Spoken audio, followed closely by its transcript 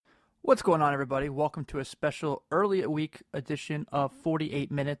What's going on, everybody? Welcome to a special early week edition of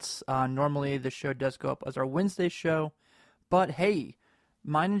 48 Minutes. Normally, the show does go up as our Wednesday show, but hey,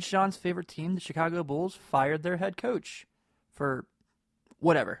 mine and Sean's favorite team, the Chicago Bulls, fired their head coach for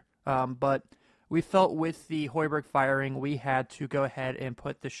whatever. But we felt with the Hoiberg firing, we had to go ahead and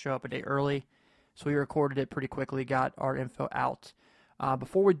put the show up a day early, so we recorded it pretty quickly, got our info out.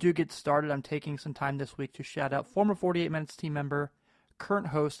 Before we do get started, I'm taking some time this week to shout out former 48 Minutes team member, current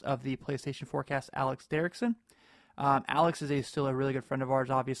host of the PlayStation Forecast, Alex Derrickson. Alex is still a really good friend of ours,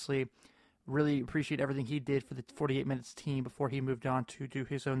 obviously. Really appreciate everything he did for the 48 Minutes team before he moved on to do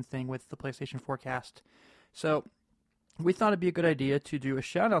his own thing with the PlayStation Forecast. So we thought it'd be a good idea to do a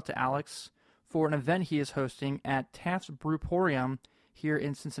shout out to Alex for an event he is hosting at Taft's Brewporium here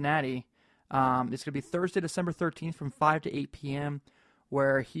in Cincinnati. It's going to be Thursday, December 13th from 5 to 8 p.m.,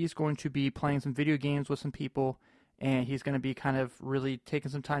 where he's going to be playing some video games with some people, and he's going to be kind of really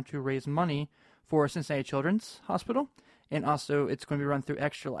taking some time to raise money for Cincinnati Children's Hospital, and also it's going to be run through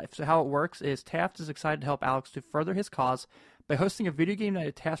Extra Life. So how it works is Taft is excited to help Alex to further his cause by hosting a video game night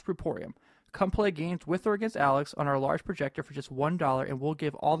at Taft's Brewporium. Come play games with or against Alex on our large projector for just $1, and we'll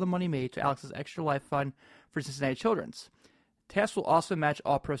give all the money made to Alex's Extra Life Fund for Cincinnati Children's. Taft will also match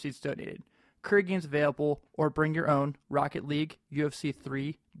all proceeds donated. Career games available, or bring your own: Rocket League, UFC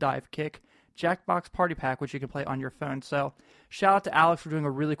 3, Dive Kick, Jackbox Party Pack, which you can play on your phone. So shout out to Alex for doing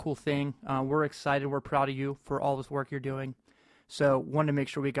a really cool thing. We're excited. We're proud of you for all this work you're doing. So wanted to make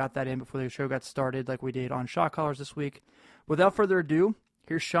sure we got that in before the show got started like we did on Shot Callers this week. Without further ado,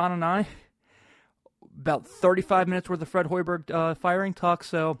 here's Sean and I. About 35 minutes worth of Fred Hoiberg firing talk.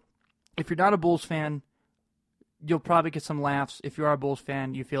 So if you're not a Bulls fan, you'll probably get some laughs. If you are a Bulls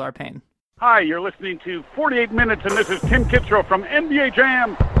fan, you feel our pain. Hi, you're listening to 48 Minutes, and this is Tim Kitzrow from NBA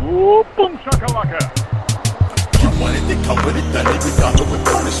Jam. Whoa, boom, shakalaka. You wanted to come with it, done it, we got it with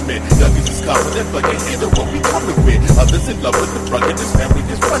punishment. Youngest is confident, but you hear what we coming with. Others in love with the drug and this family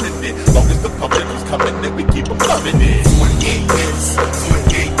just running it. Long as the public is coming, then we keep them loving it. 48 minutes,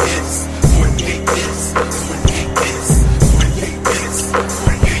 48 minutes, 48 minutes, 48 minutes, 48 minutes,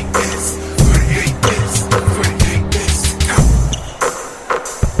 48 minutes, 48 minutes, 48 minutes.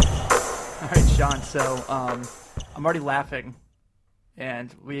 All right, Sean, so I'm already laughing,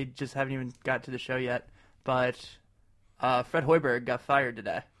 and we just haven't even got to the show yet, but Fred Hoiberg got fired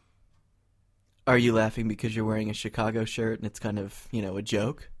today. Are you laughing because you're wearing a Chicago shirt and it's kind of, a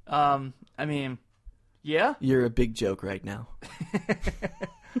joke? I mean, yeah. You're a big joke right now.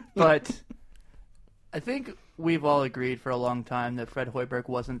 But I think we've all agreed for a long time that Fred Hoiberg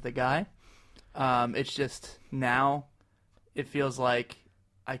wasn't the guy. It's just now it feels like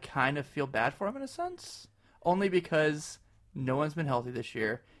I kind of feel bad for him in a sense, only because no one's been healthy this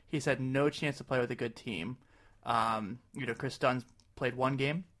year. He's had no chance to play with a good team. Chris Dunn's played one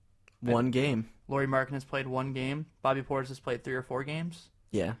game. One game. Lauri Markkanen has played one game. Bobby Portis has played 3 or 4 games.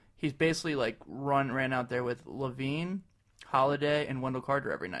 Yeah. He's basically ran out there with Levine, Holiday, and Wendell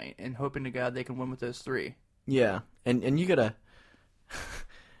Carter every night, and hoping to God they can win with those 3. Yeah, and you gotta.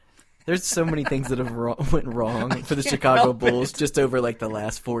 There's so many things that have went wrong for the Chicago Bulls just over the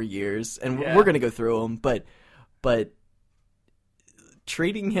last 4 years, and we're gonna go through them. But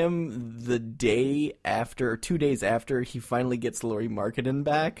trading him the day after, or 2 days after he finally gets Lauri Markkanen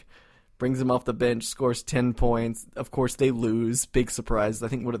back, brings him off the bench, scores 10 points. Of course, they lose. Big surprise. I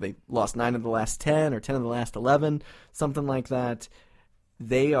think, they lost 9 of the last 10 or 10 of the last 11, something like that.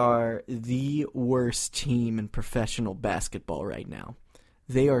 They are the worst team in professional basketball right now.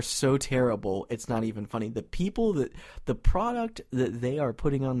 They are so terrible, it's not even funny. The product that they are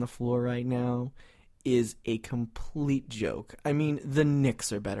putting on the floor right now is a complete joke. I mean, the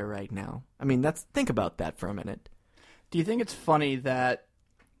Knicks are better right now. I mean, think about that for a minute. Do you think it's funny that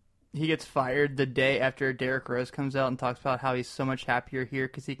he gets fired the day after Derrick Rose comes out and talks about how he's so much happier here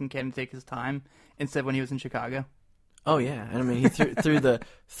because he can kind of take his time instead when he was in Chicago? Oh yeah, and I mean he threw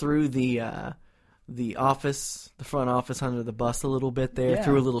the office, the front office under the bus a little bit there,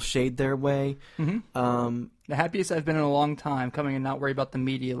 threw a little shade their way. Mm-hmm. The happiest I've been in a long time, coming and not worry about the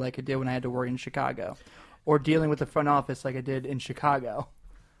media like I did when I had to worry in Chicago, or dealing with the front office like I did in Chicago.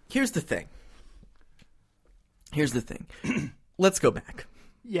 Here's the thing. Let's go back.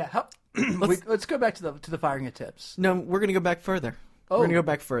 Yeah, let's go back to the firing of Tips. No, we're gonna go back further. Oh. We're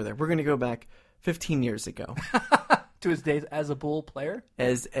gonna go back 15 years ago. To his days as a Bull player?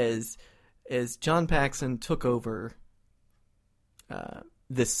 As John Paxson took over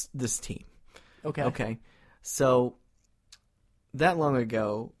this team. Okay. So that long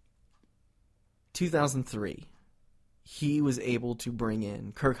ago, 2003, he was able to bring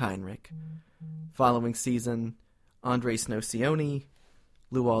in Kirk Hinrich. Following season, Andres Nocioni,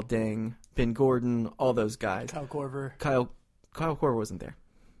 Luol Deng, Ben Gordon, all those guys. Kyle Korver. Kyle Korver wasn't there.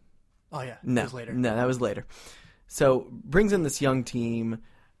 Oh, yeah. No, That was later. No, that was later. So brings in this young team.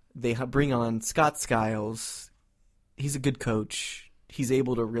 They bring on Scott Skiles. He's a good coach. He's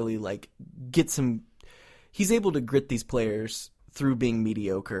able to really he's able to grit these players through being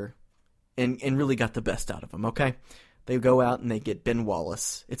mediocre and really got the best out of them, okay? They go out and they get Ben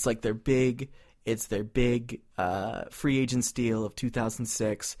Wallace. It's like their big free agent steal of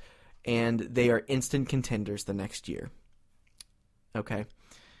 2006, and they are instant contenders the next year. Okay.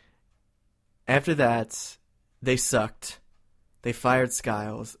 After that, they sucked. They fired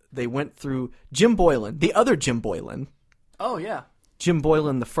Skiles. They went through Jim Boylan, the other Jim Boylan. Oh, yeah. Jim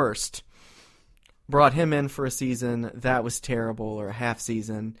Boylan the first. Brought him in for a season. That was terrible, or a half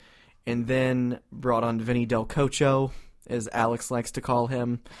season. And then brought on Vinny Del Cocho, as Alex likes to call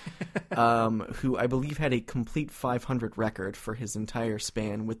him, who I believe had a complete 500 record for his entire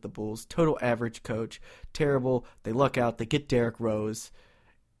span with the Bulls. Total average coach. Terrible. They luck out. They get Derrick Rose.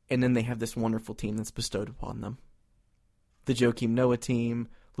 And then they have this wonderful team that's bestowed upon them. The Joakim Noah team,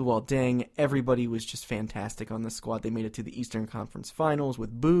 Luol Deng, everybody was just fantastic on the squad. They made it to the Eastern Conference Finals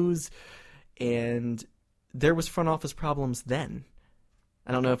with Booz, and there was front office problems then.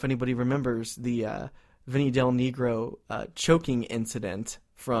 I don't know if anybody remembers the Vinny Del Negro choking incident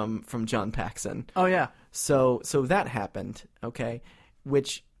from John Paxson. Oh, yeah. So that happened, okay,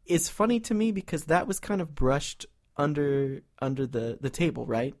 which is funny to me because that was kind of brushed under the table,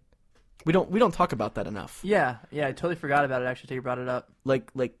 right? We don't talk about that enough. Yeah, I totally forgot about it, actually, until you brought it up.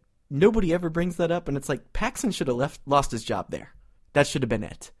 Like nobody ever brings that up, and it's like Paxson should have lost his job there. That should have been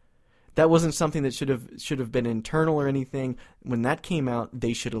it. That wasn't something that should have been internal or anything. When that came out,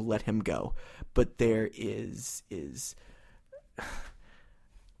 they should have let him go. But there's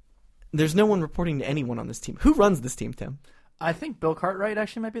no one reporting to anyone on this team. Who runs this team, Tim? I think Bill Cartwright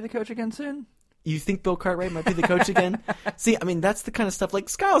actually might be the coach again soon. You think Bill Cartwright might be the coach again? See, I mean, that's the kind of stuff. Like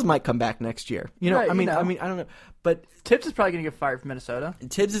Skiles might come back next year. You know, Right, I mean, you know. I don't know, but Tibbs is probably going to get fired from Minnesota.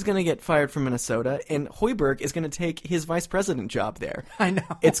 Tibbs is going to get fired from Minnesota, and Hoiberg is going to take his vice president job there. I know.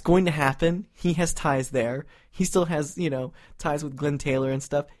 It's going to happen. He has ties there. He still has, ties with Glenn Taylor and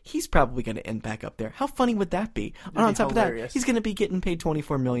stuff. He's probably going to end back up there. How funny would that be? And on top of that, hilarious. he's going to be getting paid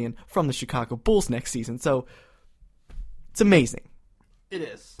 $24 million from the Chicago Bulls next season. So it's amazing. It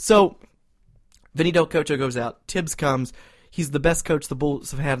is. So Vinny Del Cocho goes out. Tibbs comes. He's the best coach the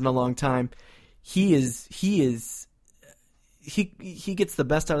Bulls have had in a long time. He gets the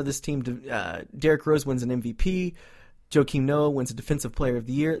best out of this team. Derrick Rose wins an MVP. Joakim Noah wins a Defensive Player of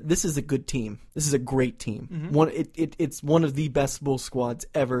the Year. This is a good team. This is a great team. Mm-hmm. It's one of the best Bulls squads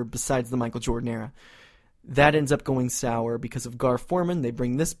ever besides the Michael Jordan era. That ends up going sour because of Gar Forman. They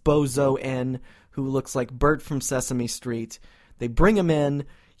bring this bozo in who looks like Bert from Sesame Street. They bring him in.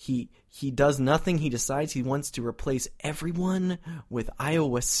 He does nothing. He decides he wants to replace everyone with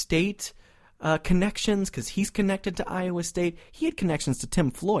Iowa State connections because he's connected to Iowa State. He had connections to Tim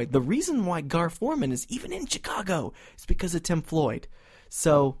Floyd. The reason why Gar Forman is even in Chicago is because of Tim Floyd.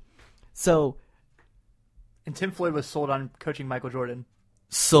 So And Tim Floyd was sold on coaching Michael Jordan.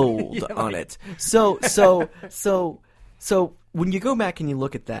 Sold Yeah, on like- it. So when you go back and you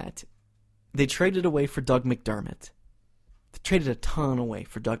look at that, they traded away for Doug McDermott. They traded a ton away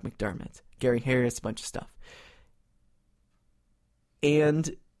for Doug McDermott. Gary Harris, a bunch of stuff.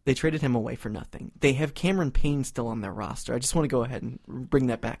 And they traded him away for nothing. They have Cameron Payne still on their roster. I just want to go ahead and bring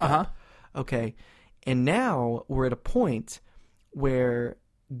that back up. Okay. And now we're at a point where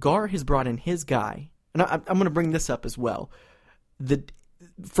Gar has brought in his guy. And I'm going to bring this up as well.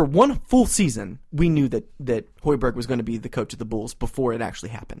 For one full season, we knew that Hoiberg was going to be the coach of the Bulls before it actually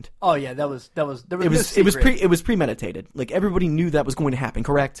happened. Oh yeah, there was no It was premeditated. Like everybody knew that was going to happen.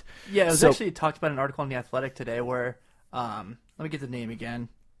 Correct? Yeah, it was actually talked about in an article in The Athletic today where let me get the name again.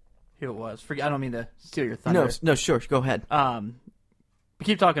 Who it was? I don't mean to steal your thunder. No, sure, go ahead.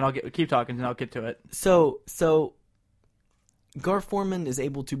 Keep talking. Keep talking, and I'll get to it. So Gar Forman is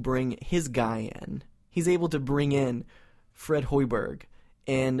able to bring his guy in. He's able to bring in Fred Hoiberg.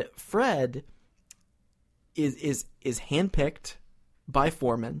 And Fred is handpicked by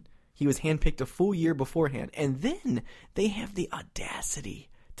Foreman. He was handpicked a full year beforehand. And then they have the audacity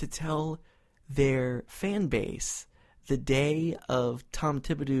to tell their fan base the day of Tom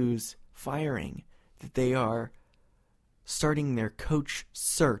Thibodeau's firing that they are starting their coach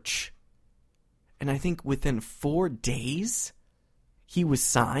search. And I think within 4 days, he was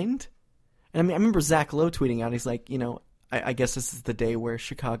signed. And I mean, I remember Zach Lowe tweeting out, he's like, I guess this is the day where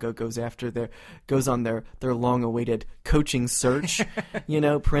Chicago goes on their long-awaited coaching search,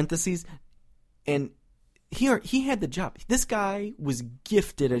 parentheses. And he had the job. This guy was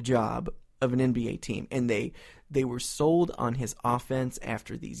gifted a job of an NBA team, and they were sold on his offense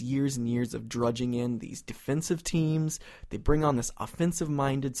after these years and years of drudging in these defensive teams. They bring on this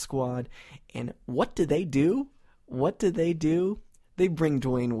offensive-minded squad, and what do? They bring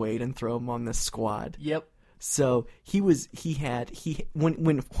Dwayne Wade and throw him on this squad. Yep. So when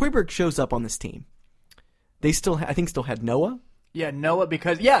Hoiberg shows up on this team, they still had Noah. Yeah, Noah,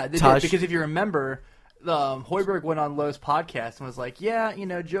 because if you remember, Hoiberg went on Lowe's podcast and was like,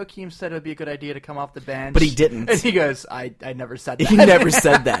 Joakim said it would be a good idea to come off the bench. But he didn't. And he goes, I never said that. He never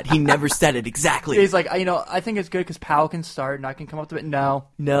said that. He never said it exactly. He's like, I think it's good because Powell can start and I can come off the bench.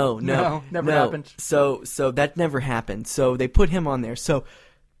 No, never happened. So that never happened. So they put him on there. So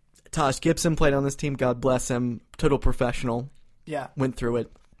Taj Gibson played on this team. God bless him. Total professional. Yeah. Went through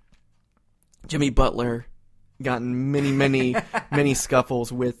it. Jimmy Butler gotten many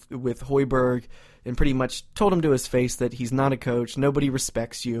scuffles with Hoiberg, and pretty much told him to his face that he's not a coach, nobody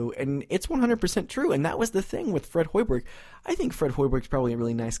respects you, and it's 100% true. And that was the thing with Fred Hoiberg. I think Fred Hoiberg's probably a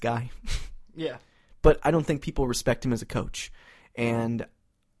really nice guy. Yeah. But I don't think people respect him as a coach, and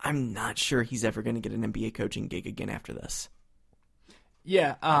I'm not sure he's ever going to get an NBA coaching gig again after this.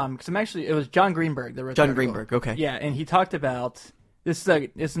 Yeah, because it was John Greenberg that wrote John Greenberg, okay. Yeah, and he talked about, this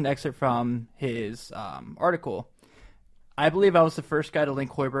is an excerpt from his article. I believe I was the first guy to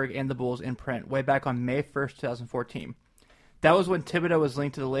link Hoiberg and the Bulls in print way back on May 1st, 2014. That was when Thibodeau was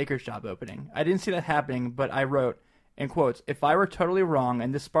linked to the Lakers job opening. I didn't see that happening, but I wrote, in quotes, if I were totally wrong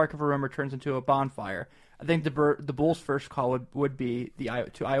and this spark of a rumor turns into a bonfire, I think the Bulls' first call would be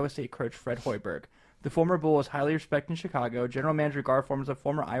to Iowa State coach Fred Hoiberg. The former Bull is highly respected in Chicago. General Manager Gar Forman is a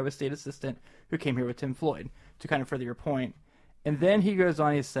former Iowa State assistant who came here with Tim Floyd, to kind of further your point. And then he goes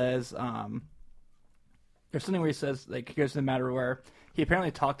on, he says, there's something where he says, like, he goes to the matter where he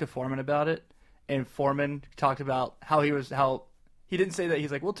apparently talked to Foreman about it, and Foreman talked about how he didn't say that.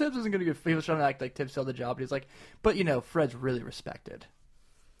 He's like, well, Tibbs isn't going to he was trying to act like Tibbs held the job, but he's like, but, Fred's really respected.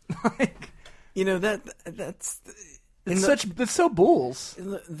 That's so Bulls.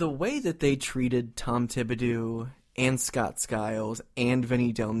 The way that they treated Tom Thibodeau and Scott Skiles and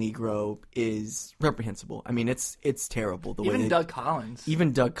Vinny Del Negro is reprehensible. I mean, it's terrible. Doug Collins.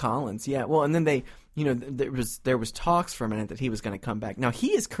 Even Doug Collins, yeah. Well, and then there was talks for a minute that he was going to come back. Now,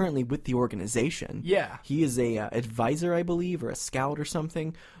 he is currently with the organization. Yeah. He is a advisor, I believe, or a scout or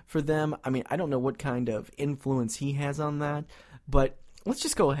something for them. I mean, I don't know what kind of influence he has on that, but let's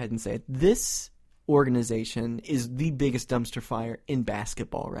just go ahead and say it. This organization is the biggest dumpster fire in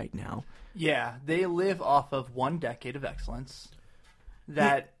basketball right now. Yeah, they live off of 1 decade of excellence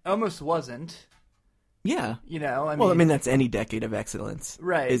that almost wasn't. Yeah. I mean, that's any decade of excellence.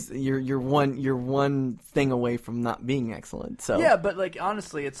 Right. Is you're one thing away from not being excellent. So yeah, but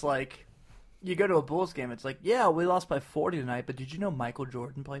honestly, it's like you go to a Bulls game, it's like, yeah, we lost by 40 tonight, but did you know Michael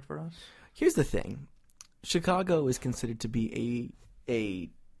Jordan played for us? Here's the thing. Chicago is considered to be a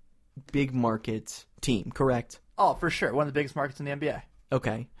big market team, correct? Oh, for sure. One of the biggest markets in the NBA.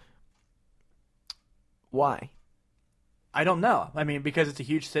 Okay. Why? I don't know. I mean, because it's a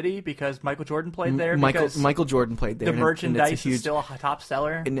huge city, because Michael Jordan played there. Michael Jordan played there. The merchandise is still a top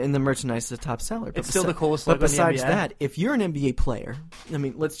seller. And the merchandise is a top seller. It's still the coolest logo in the NBA. But besides that, if you're an NBA player, I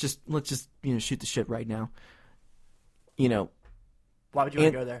mean, let's just shoot the shit right now. Why would you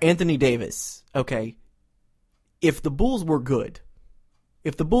want to go there? Anthony Davis, okay. If the Bulls were good,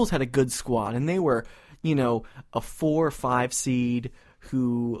 if the Bulls had a good squad and they were, a 4 or 5 seed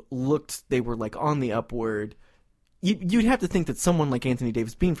who they were like on the upward, you'd have to think that someone like Anthony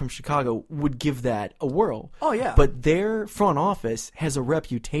Davis, being from Chicago, would give that a whirl. Oh, yeah. But their front office has a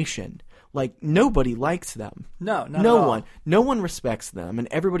reputation. Like, nobody likes them. No one. No one respects them, and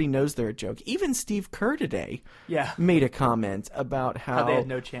everybody knows they're a joke. Even Steve Kerr today made a comment about how they had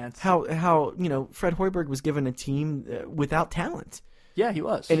no chance. How Fred Hoiberg was given a team without talent. Yeah, he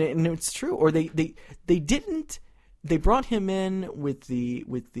was. And it's true. Or they didn't. They brought him in with the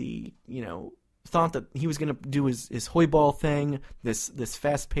thought that he was going to do his Hoiberg thing, this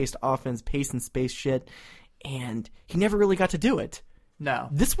fast-paced offense, pace and space shit, and he never really got to do it. No.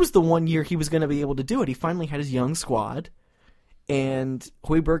 This was the 1 year he was going to be able to do it. He finally had his young squad, and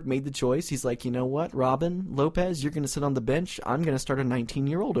Hoiberg made the choice. He's like, you know what, Robin Lopez, you're going to sit on the bench. I'm going to start a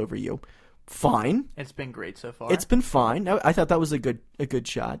 19-year-old over you. Fine. It's been great so far. It's been fine. I thought that was a good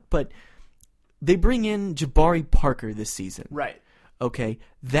shot. But they bring in Jabari Parker this season. Right. Okay,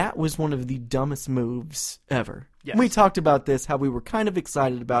 that was one of the dumbest moves ever. Yes. We talked about this, how we were kind of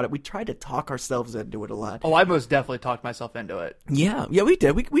excited about it. We tried to talk ourselves into it a lot. Oh, I most definitely talked myself into it. Yeah, we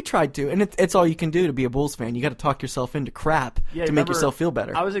did. We tried to, and it's all you can do to be a Bulls fan. You got to talk yourself into crap to make yourself feel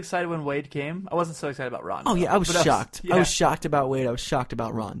better. I was excited when Wade came. I wasn't so excited about Rondo. Oh yeah, I was shocked. I was shocked about Wade. I was shocked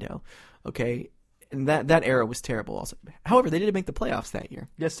about Rondo. Okay. And that era was terrible also. However, they did make the playoffs that year.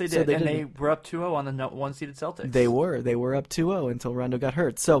 Yes, they did. They were up 2-0 on the one-seeded Celtics. They were up 2-0 until Rondo got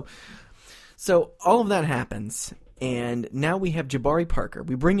hurt. So all of that happens, and now we have Jabari Parker.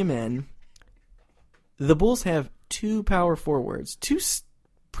 We bring him in. The Bulls have two power forwards, two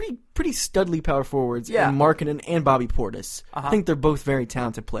pretty studly power forwards, in Markkanen and Bobby Portis. I think they're both very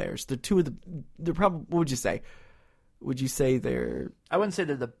talented players. They're probably, what would you say? Would you say they're... I wouldn't say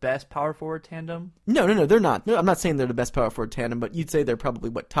they're the best power forward tandem. No, they're not. No, I'm not saying they're the best power forward tandem, but you'd say they're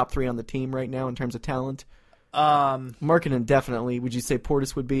probably, top 3 on the team right now in terms of talent? Markkanen definitely. Would you say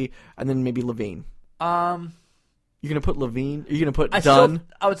Portis would be? And then maybe Levine? You're going to put Levine? Are you going to put Dunn?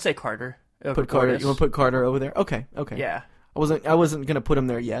 I would say Carter. Put Carter. You want to put Carter over there? Okay. Yeah. I wasn't going to put him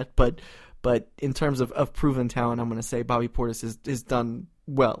there yet, but in terms of proven talent, I'm going to say Bobby Portis is done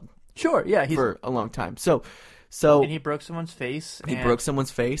well. Sure, yeah. For a long time. And he broke someone's face. He broke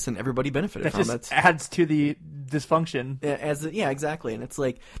someone's face, and everybody benefited from it. That just adds to the dysfunction. Yeah, exactly. And it's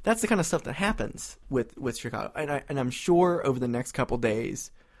like, that's the kind of stuff that happens with Chicago. And I'm sure over the next couple days,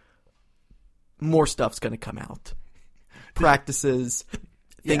 more stuff's going to come out. Practices,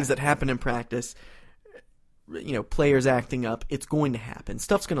 things that happen in practice, players acting up. It's going to happen.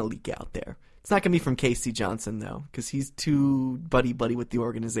 Stuff's going to leak out there. It's not going to be from Casey Johnson, though, because he's too buddy-buddy with the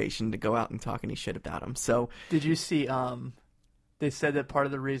organization to go out and talk any shit about him. So, did you see, they said that part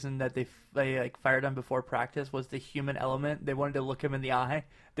of the reason that they fired him before practice was the human element. They wanted to look him in the eye.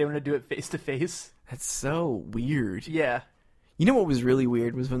 They wanted to do it face-to-face. That's so weird. Yeah. You know what was really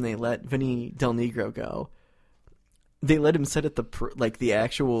weird was when they let Vinny Del Negro go. They let him sit at the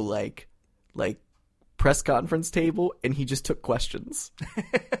actual, press conference table, and he just took questions.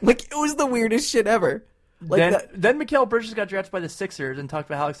 It was the weirdest shit ever. Then Mikal Bridges got drafted by the Sixers and talked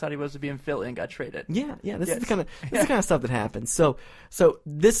about how excited he was to be in Philly and got traded. Yeah. This is the kind of stuff that happens. So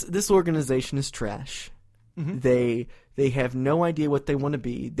this organization is trash. Mm-hmm. They have no idea what they want to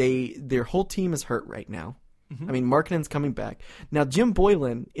be. Their whole team is hurt right now. Mm-hmm. I mean, Markkanen's coming back now. Jim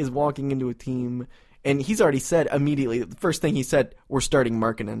Boylan is walking into a team, and he's already said immediately. The first thing he said, "We're starting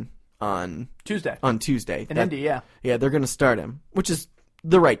Markkanen on Tuesday. In Indy, yeah. Yeah, they're going to start him, which is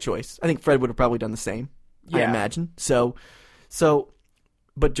the right choice. I think Fred would have probably done the same, I imagine. So,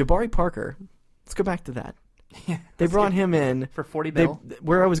 but Jabari Parker, let's go back to that. Yeah, they brought him in for $40 million.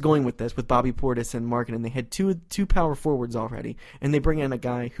 Where I was going with this, with Bobby Portis and Markkanen, they had two power forwards already, and they bring in a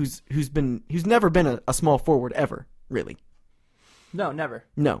guy who's never been a small forward ever, really. No, never.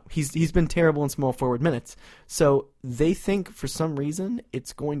 No, he's been terrible in small forward minutes. So they think for some reason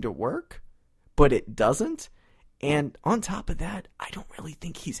it's going to work, but it doesn't. And on top of that, I don't really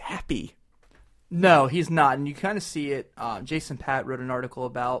think he's happy. No, he's not. And you kind of see it. Jason Patt wrote an article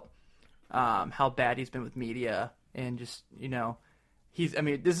about how bad he's been with media, and just,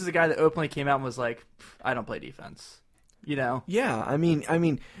 this is a guy that openly came out and was like, I don't play defense. Yeah, I mean,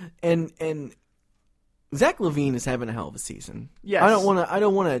 and Zach LaVine is having a hell of a season. Yes. I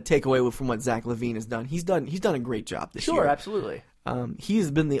don't want to take away from what Zach LaVine has done. He's done a great job this year. Sure, absolutely. He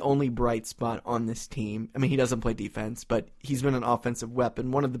has been the only bright spot on this team. I mean, he doesn't play defense, but he's been an offensive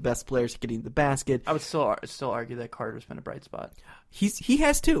weapon, one of the best players getting the basket. I would still argue that Carter's been a bright spot. He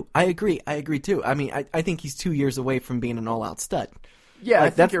has too. I agree too. I mean, I think he's 2 years away from being an all-out stud. Yeah,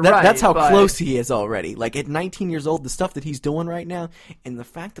 I think you're right. That's how close he is already. At 19 years old, the stuff that he's doing right now, and the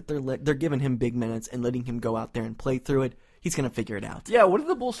fact that they're giving him big minutes and letting him go out there and play through it, he's going to figure it out. Yeah, what did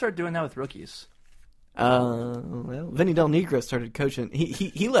the Bulls start doing now with rookies? Vinny Del Negro started coaching.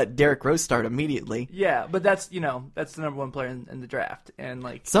 He let Derrick Rose start immediately. Yeah, but that's the number one player in the draft, and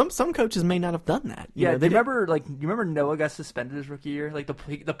some coaches may not have done that. You remember Noah got suspended his rookie year?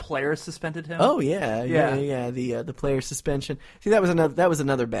 The players suspended him. Oh yeah. The player suspension. See, that was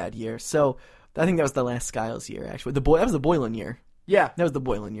another bad year. So I think that was the last Skiles year. Actually, that was the Boylan year. Yeah, that was the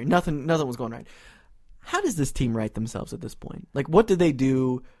Boylan year. Nothing was going right. How does this team right themselves at this point? What did they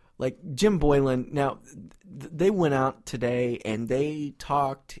do? Jim Boylan, now, they went out today and they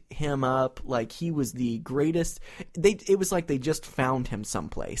talked him up like he was the greatest. It was like they just found him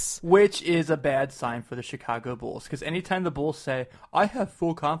someplace. Which is a bad sign for the Chicago Bulls, because anytime the Bulls say, I have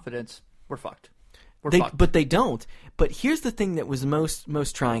full confidence, we're fucked. But they don't. But here's the thing that was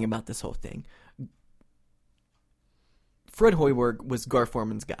most trying about this whole thing. Fred Hoiberg was Gar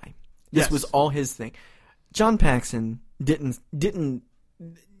Forman's guy. This was all his thing. John Paxson didn't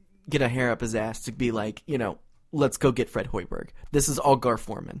get a hair up his ass to be like, let's go get Fred Hoiberg. This is all Gar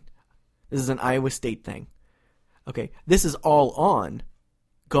Forman. This is an Iowa State thing. Okay, this is all on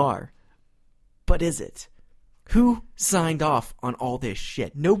Gar. But is it? Who signed off on all this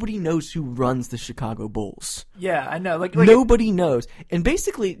shit? Nobody knows who runs the Chicago Bulls. Yeah, I know. Like nobody knows. And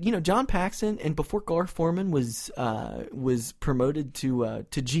basically, John Paxson, and before Gar Forman was promoted to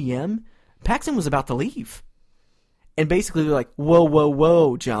GM, Paxson was about to leave. And basically they're like,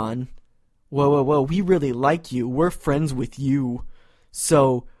 whoa, John. Whoa. We really like you. We're friends with you.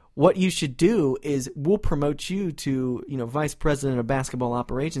 So what you should do is we'll promote you to, vice president of basketball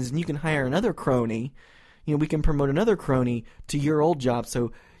operations, and you can hire another crony. We can promote another crony to your old job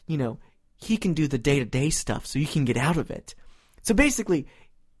so, he can do the day-to-day stuff so you can get out of it. So basically,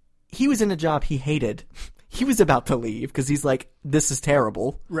 he was in a job he hated. He was about to leave because he's like, this is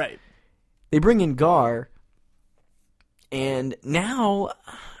terrible. Right. They bring in Gar, and now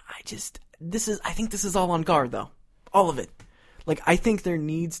I think this is all on Gar, though. All of it. Like, I think there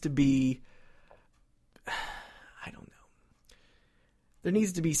needs to be, there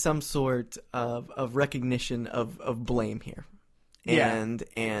needs to be some sort of recognition of blame here.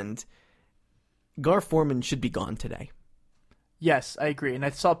 And Gar Forman should be gone today. Yes, I agree. And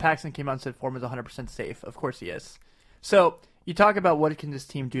I saw Paxson came out and said Forman's 100% safe. Of course he is. So you talk about what can this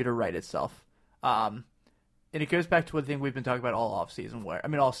team do to right itself. And it goes back to one thing we've been talking about all season,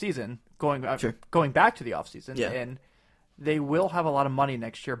 going back to the offseason. Yeah. And they will have a lot of money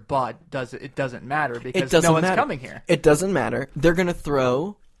next year, but it doesn't matter because no one's coming here. It doesn't matter. They're going to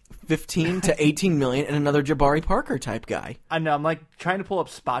throw 15 to 18 million and another Jabari Parker type guy. I know. I'm like trying to pull up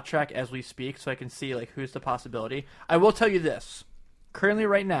Spot Track as we speak so I can see like who's the possibility. I will tell you this. Currently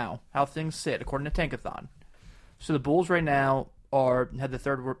right now, how things sit according to Tankathon. So the Bulls right now have the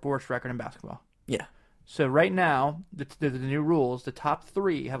third worst record in basketball. Yeah. So right now, the new rules, the top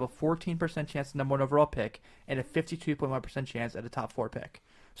three have a 14% chance at number one overall pick and a 52.1% chance at a top four pick.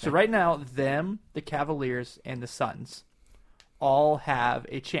 So right now, the Cavaliers, and the Suns all have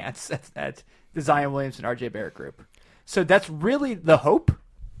a chance at the Zion Williamson, RJ Barrett group. So that's really the hope.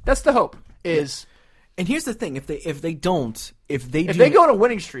 That's the hope is. And here's the thing: if they go on a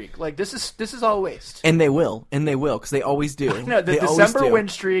winning streak, like this is all waste. And they will, because they always do. No, the December win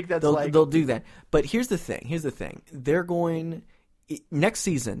streak. They'll do that. But here's the thing: they're going next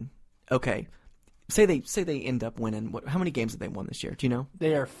season. Okay, say they end up winning. How many games have they won this year? Do you know?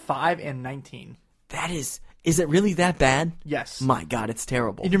 They are 5-19. That is it really that bad? Yes. My God, it's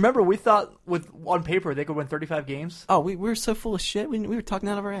terrible. And you remember we thought on paper they could win 35 games? Oh, we were so full of shit. We were talking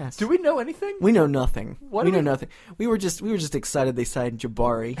out of our ass. Do we know anything? We know nothing. We know nothing. We were just excited they signed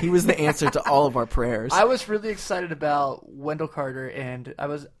Jabari. He was the answer to all of our prayers. I was really excited about Wendell Carter, and I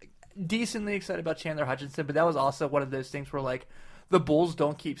was decently excited about Chandler Hutchinson, but that was also one of those things where like the Bulls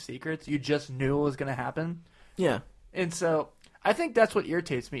don't keep secrets. You just knew it was going to happen. Yeah. And so I think that's what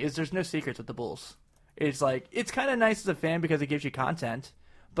irritates me is there's no secrets with the Bulls. It's like it's kind of nice as a fan because it gives you content,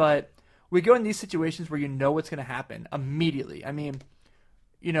 but we go in these situations where you know what's going to happen immediately. I mean,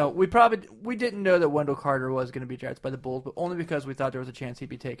 we didn't know that Wendell Carter was going to be drafted by the Bulls, but only because we thought there was a chance he'd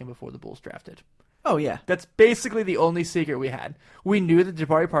be taken before the Bulls drafted. Oh yeah, that's basically the only secret we had. We knew the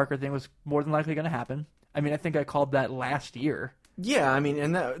Jabari Parker thing was more than likely going to happen. I mean, I think I called that last year. Yeah, I mean,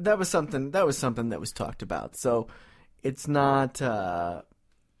 and that was something that was talked about. So it's not.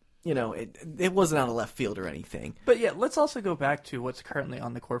 It wasn't out of left field or anything. But yeah, let's also go back to what's currently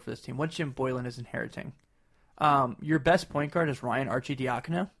on the court for this team. What Jim Boylan is inheriting. Your best point guard is Ryan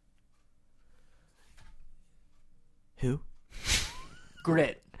Arcidiacono. Who?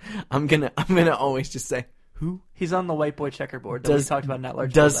 Grit. I'm gonna always just say who. He's on the white boy checkerboard that we talked about in that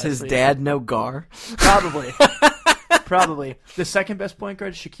large. Does his dad know Gar? Probably. Probably. The second best point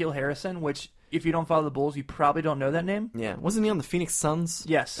guard is Shaquille Harrison, which if you don't follow the Bulls, you probably don't know that name. Yeah. Wasn't he on the Phoenix Suns?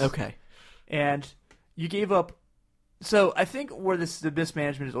 Yes. Okay. And you gave up. So I think where the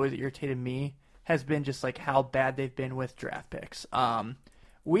mismanagement has always irritated me has been just like how bad they've been with draft picks.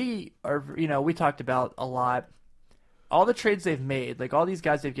 We talked about a lot. All the trades they've made, like all these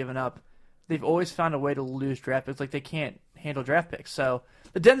guys they've given up, they've always found a way to lose draft picks. Like they can't handle draft picks. So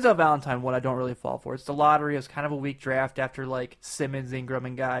the Denzel Valentine one I don't really fall for. It's the lottery. It was kind of a weak draft after like Simmons, Ingram,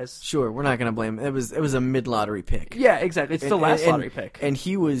 and guys. Sure, we're not going to blame him. It was a mid-lottery pick. Yeah, exactly. It's the last lottery pick. And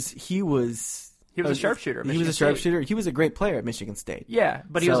he was a sharpshooter. He was a sharpshooter. He was a great player at Michigan State. Yeah,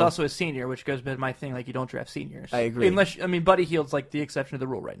 but he was also a senior, which goes with my thing. Like you don't draft seniors. I agree. Buddy Hield's like the exception to the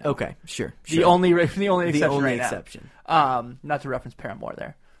rule right now. Okay, sure. The only exception now. Not to reference Paramore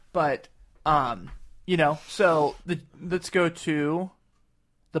there, but so let's go to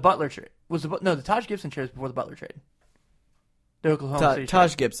the Butler trade. The Taj Gibson trade was before the Butler trade. The Oklahoma City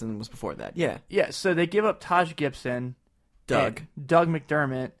Taj trade. Gibson was before that. Yeah. Yeah, so they give up Taj Gibson, Doug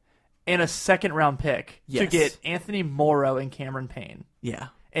McDermott, and a second-round pick to Yes. get Anthony Morrow and Cameron Payne Yeah.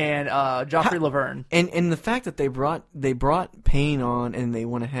 and Joffrey Laverne. And the fact that they brought Payne on and they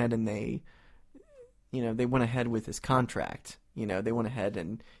went ahead and they went ahead with his contract. They went ahead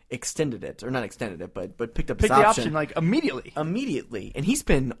and extended it, or not extended it, but picked up his Pick the option like immediately. immediately, and he's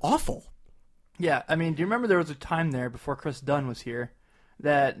been awful. Yeah, I mean, do you remember there was a time there before Chris Dunn was here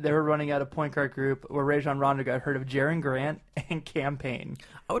that they were running out a point guard group where Rajon Rondo got heard of Jaren Grant and Cam Payne?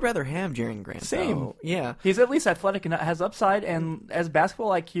 I would rather have Jaren Grant. Same. Though. Yeah. He's at least athletic and has upside and has basketball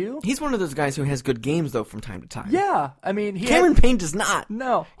IQ. He's one of those guys who has good games, though, from time to time. Yeah, I mean, Cameron Payne does not.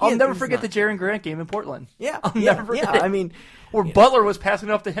 No, He I'll never is forget not. the Jaren Grant game in Portland. Yeah. I'll yeah, never forget yeah. it. I mean, Where Butler was passing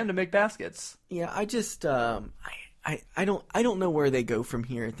it off to him to make baskets. yeah, I just I don't know where they go from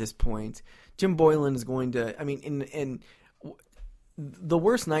here at this point. Jim Boylan is going to. I mean, the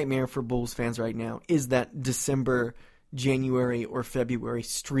worst nightmare for Bulls fans right now is that December, January, or February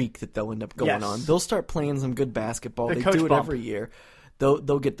streak that they'll end up going Yes. on. They'll start playing some good basketball. The They coach do it bump. every year. They'll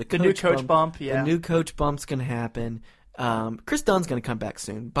get the new coach bump, yeah. The new coach bump's going to happen. Chris Dunn's going to come back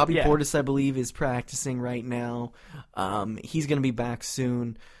soon. Bobby Yeah. Portis, I believe, is practicing right now. He's going to be back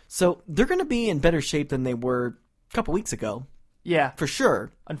soon. So they're going to be in better shape than they were a couple weeks ago, Yeah, for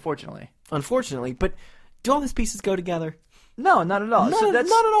sure. unfortunately. Unfortunately, but do all these pieces go together? No, not at all. Not, So that's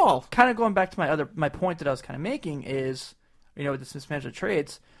not at all. kind of going back to my point that I was kind of making is, with this mismanagement of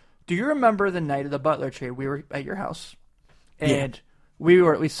trades. Do you remember the night of the Butler trade? We were at your house, and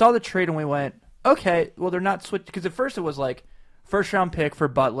we saw the trade and we went, okay, well they're not switched because at first it was like first round pick for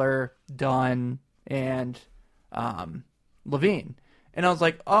Butler, Dunn, and Levine, and I was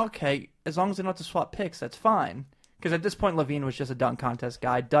like, okay, as long as they don't have to swap picks, that's fine. Because at this point, Levine was just a dunk contest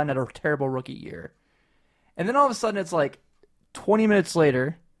guy. Dunn had a terrible rookie year. And then all of a sudden, it's like 20 minutes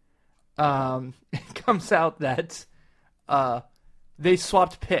later, it comes out that they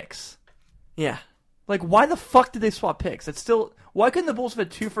swapped picks. Yeah. Like, why the fuck did they swap picks? Why couldn't the Bulls have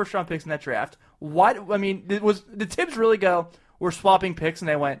had 2 first-round picks in that draft? Did Tibbs really go, we're swapping picks, and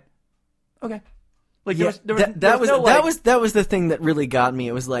they went, okay. Like, Yeah, there that was the thing that really got me.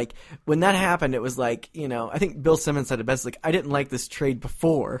 It was like when that happened, it was like, I think Bill Simmons said it best. Like, I didn't like this trade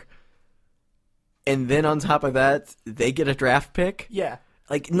before, and then on top of that, they get a draft pick. Yeah.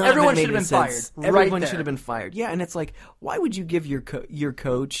 Like, none Everyone of it should made have been any sense. fired right Everyone there. should have been fired. Yeah, and it's like, why would you give your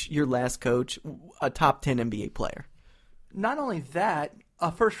coach, your last coach, a top 10 NBA player? Not only that,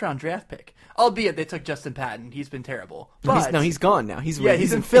 a first-round draft pick. Albeit they took Justin Patton. He's been terrible. But He's gone now. He's Yeah,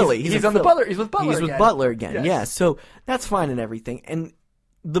 in Philly. He's in on the Philly. Butler. He's with Butler. He's with again. Butler again. Yes. Yeah, so that's fine and everything. And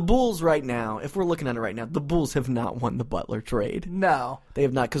the Bulls right now, if we're looking at it right now, the Bulls have not won the Butler trade. No, They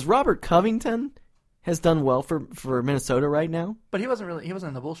have not, because Robert Covington has done well for Minnesota right now. but he wasn't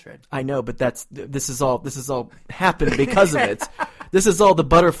in the Bulls trade. I know, but this is all happened because of it. This is all the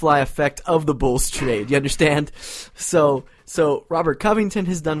butterfly effect of the Bulls trade. You understand? So Robert Covington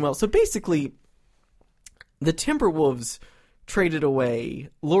has done well. So basically, the Timberwolves traded away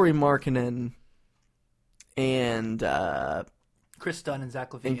Lauri Markkanen and Chris Dunn and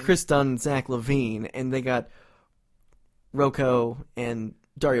Zach LaVine. Chris Dunn and Zach LaVine, and they got Rocco and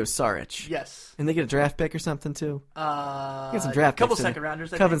Dario Saric. Yes. And they get a draft pick or something too. Got Some draft couple picks in second rounders.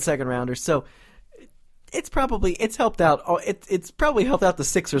 Couple second rounders. So it's helped out. It's probably helped out the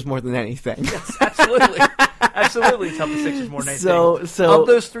Sixers more than anything. Yes, absolutely. Absolutely, it's helped the Sixers more than anything. So of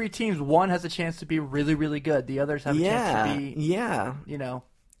those 3 teams, one has a chance to be really, really good. The others have a chance to be, yeah.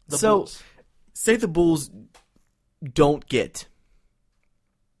 the So Bulls. say the Bulls don't get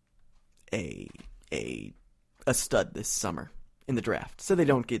a stud this summer in the draft. So they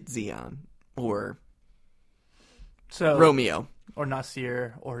don't get Zion or Romeo or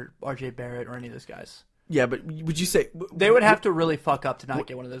Nasir or RJ Barrett or any of those guys. Yeah, but would you say They would have to really fuck up to not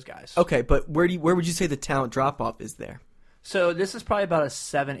get one of those guys. Okay, but where would you say the talent drop off is there? So this is probably about a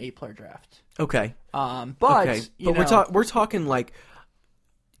 7-8 player draft. Okay. But Okay. But we're talking like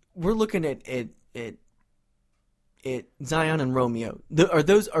we're looking at Zion and Romeo. Are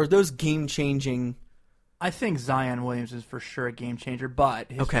those game changing? I think Zion Williams is for sure a game changer,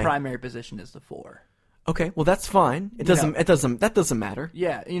 but his primary position is the 4. Okay, well that's fine. That doesn't matter.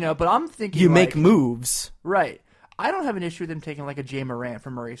 Yeah, but I'm thinking you make moves. Right. I don't have an issue with them taking like a Jay Morant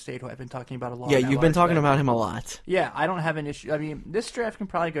from Murray State, who I've been talking about a lot. Yeah, you've been talking about him a lot. Yeah, I don't have an issue. I mean, this draft can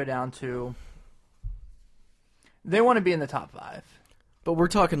probably go down to they want to be in the top 5. But we're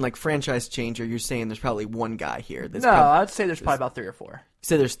talking like franchise changer. You're saying there's probably one guy here. I'd say there's probably about 3 or 4. You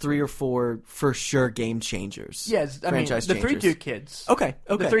say there's 3 or 4 for sure game changers. Yes, I mean the 3 Duke kids. Okay.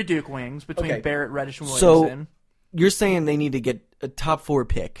 The 3 Duke wings between Barrett, Reddish, and So Williamson. you're saying they need to get a top 4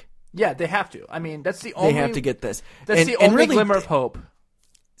 pick. Yeah, they have to. I mean, that's the only. They have to get this. That's the only glimmer of hope.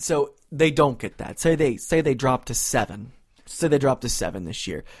 So they don't get that. Say they drop to 7. Say they drop to 7 this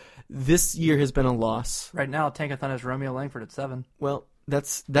year. This year has been a loss. Right now, Tankathon has Romeo Langford at 7. Well,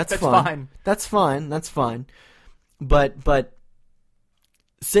 that's fine. That's fine. But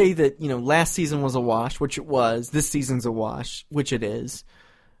say that, last season was a wash, which it was. This season's a wash, which it is.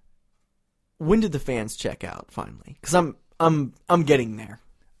 When did the fans check out finally? Because I'm getting there.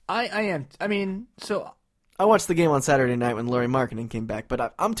 I am. I mean, so I watched the game on Saturday night when Laurie Markkinen came back,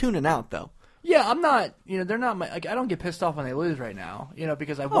 but I'm tuning out though. Yeah, I'm not. They're not. I don't get pissed off when they lose right now.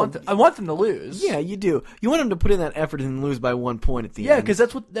 Because I want them to lose. Yeah, you do. You want them to put in that effort and lose by 1 point at the end. Yeah, because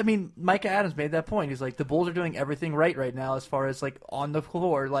that's what Micah Adams made that point. He's like, the Bulls are doing everything right now as far as on the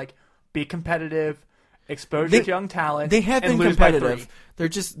floor, be competitive, expose your young talent. They have been competitive. They're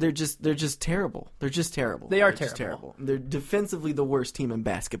just terrible. They're just terrible. They are terrible. They're defensively the worst team in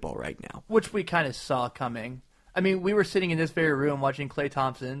basketball right now, which we kind of saw coming. I mean, we were sitting in this very room watching Klay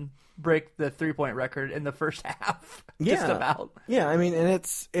Thompson break the 3-point record in the first half. Yeah. Just about. Yeah, I mean, and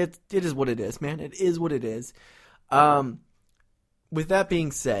it is what it is, man. It is what it is. With that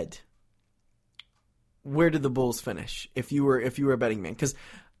being said, where did the Bulls finish? If you were a betting man, because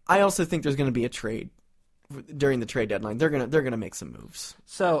I also think there's going to be a trade during the trade deadline. They're gonna make some moves.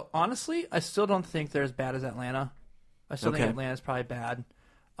 So honestly, I still don't think they're as bad as Atlanta. I still think Atlanta's probably bad.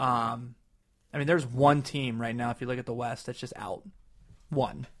 I mean, there's one team right now, if you look at the West, that's just out.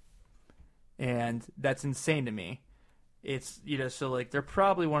 One. And that's insane to me. It's, so they're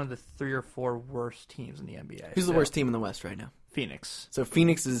probably one of the 3 or 4 worst teams in the NBA. Who's the worst team in the West right now? Phoenix. So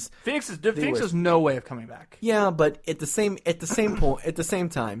Phoenix has no way of coming back. Yeah, but at the same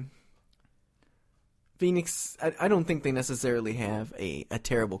time, Phoenix, I don't think they necessarily have a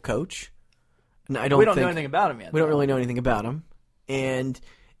terrible coach. And we don't know anything about him yet. We don't really know anything about him. And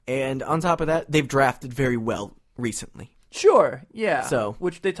on top of that, they've drafted very well recently. Sure, yeah. So,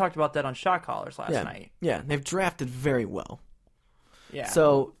 which they talked about that on Shot Callers last night. Yeah, they've drafted very well. Yeah.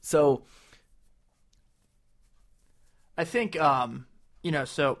 So I think they're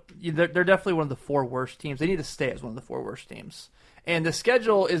definitely one of the 4 worst teams. They need to stay as one of the 4 worst teams. And the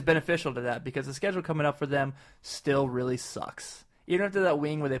schedule is beneficial to that because the schedule coming up for them still really sucks. Even after that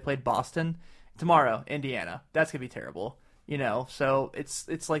wing where they played Boston, tomorrow, Indiana. That's going to be terrible. So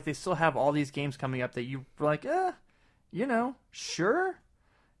it's like they still have all these games coming up that you're like, sure.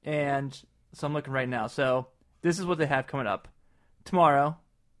 And so I'm looking right now. So this is what they have coming up. Tomorrow,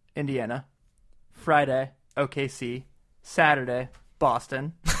 Indiana. Friday, OKC. Saturday,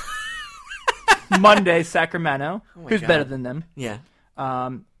 Boston. Monday, Sacramento. Who's better than them? Yeah.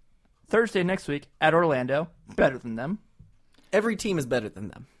 Thursday next week at Orlando. Better than them. Every team is better than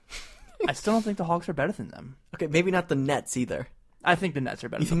them. I still don't think the Hawks are better than them. Okay, maybe not the Nets either. I think the Nets are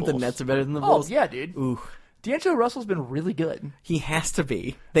better than the Bulls. You think the Nets are better than the Bulls? Oh, yeah, dude. Ooh. D'Angelo Russell's been really good. He has to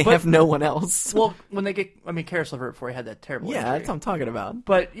be. They have no one else. Well, when they get... Karis LeVert before he had that terrible injury. That's what I'm talking about.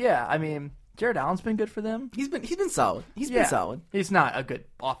 But, yeah, Jared Allen's been good for them. He's been solid. He's been solid. He's not a good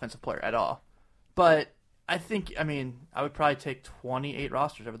offensive player at all. But I think, I would probably take 28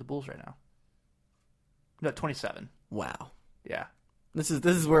 rosters over the Bulls right now. No, 27. Wow. Yeah. This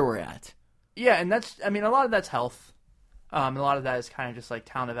is where we're at. Yeah, and that's, a lot of that's health. A lot of that is kind of just like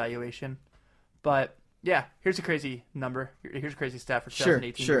talent evaluation. But, yeah, here's a crazy number. Here's a crazy stat for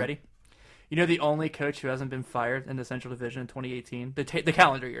 2018. Sure. You ready? The only coach who hasn't been fired in the Central Division in 2018, the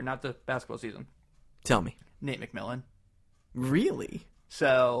calendar year, not the basketball season. Tell me. Nate McMillan. Really?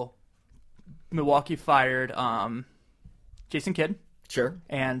 So, Milwaukee fired Jason Kidd. Sure.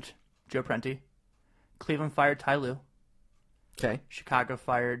 And Joe Prenti. Cleveland fired Ty Lue. Okay. Chicago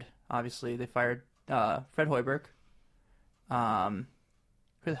fired, obviously, they fired Fred Hoiberg. Who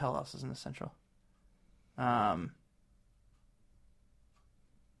the hell else is in the Central? God,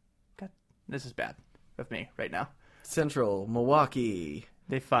 this is bad of me right now. Central, Milwaukee.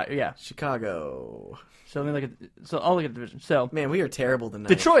 They fired, yeah. Chicago. So I'll look at the division. So man, we are terrible tonight.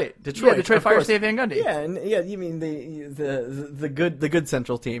 Detroit. Yeah, Detroit fired Dave Van Gundy. Yeah, you mean the good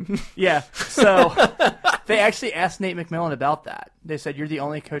Central team. Yeah. So they actually asked Nate McMillan about that. They said, "You're the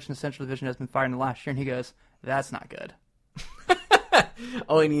only coach in the Central Division that's been fired in the last year," and he goes, "That's not good."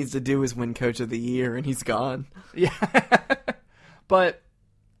 All he needs to do is win Coach of the Year, and he's gone. Yeah. But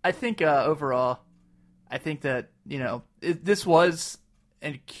I think overall, I think that this was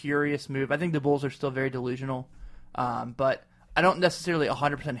a curious move. I think the Bulls are still very delusional, but I don't necessarily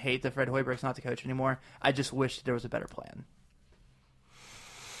 100% hate that Fred Hoiberg's not the coach anymore. I just wish there was a better plan.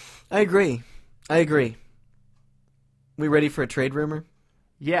 I agree. We ready for a trade rumor?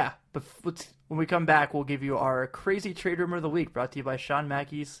 Yeah. But when we come back, we'll give you our crazy trade rumor of the week, brought to you by Sean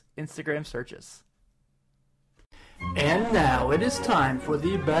Mackey's Instagram searches. And now it is time for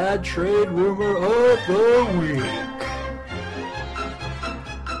the bad trade rumor of the week.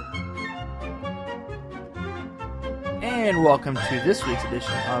 And welcome to this week's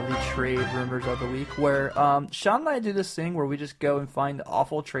edition of the Trade Rumors of the Week, where Sean and I do this thing where we just go and find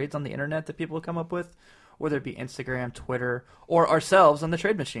awful trades on the internet that people come up with, whether it be Instagram, Twitter, or ourselves on the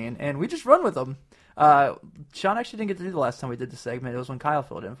trade machine, and we just run with them. Sean actually didn't get to do the last time we did the segment. It was when Kyle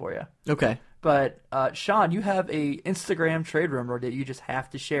filled in for you. Okay. But, Sean, you have a Instagram trade rumor that you just have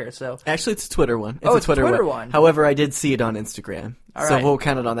to share. So Actually, it's a Twitter one. It's a Twitter one. However, I did see it on Instagram. All so right. we'll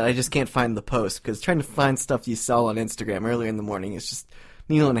count it on that. I just can't find the post, because trying to find stuff you saw on Instagram earlier in the morning is just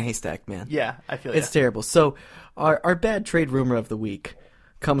needle in a haystack, man. Yeah, I feel It's terrible. So our bad trade rumor of the week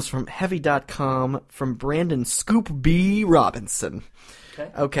comes from Heavy.com from Brandon Scoop B. Robinson.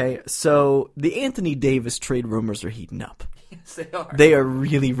 Okay, so the Anthony Davis trade rumors are heating up. Yes, they are. They are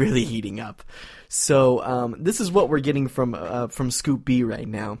really, really heating up. So this is what we're getting from Scoop B right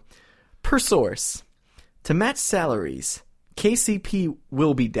now. Per source, to match salaries, KCP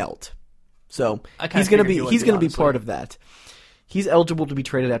will be dealt. So he's going to be part of that. He's eligible to be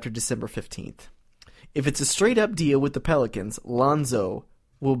traded after December 15th. If it's a straight up deal with the Pelicans, Lonzo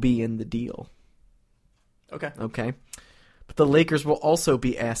will be in the deal. Okay. But the Lakers will also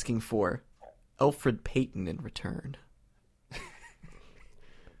be asking for Elfrid Payton in return.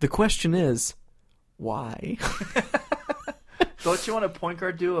 The question is, why? Don't you want a point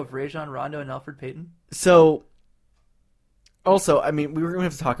guard duo of Rajon Rondo and Elfrid Payton? So, also, I mean, we were going to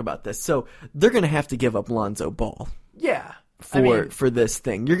have to talk about this. So, they're going to have to give up Lonzo Ball. Yeah. For this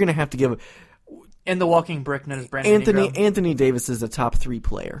thing. You're going to have to give... And the walking brick known as Brandon Ingram. Anthony Davis is a top 3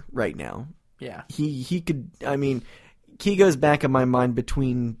 player right now. Yeah. He could... I mean, he goes back in my mind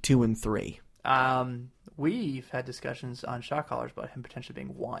between 2 and 3. We've had discussions on shot callers about him potentially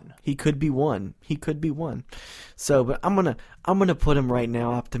being 1. He could be 1. So, but I'm gonna put him right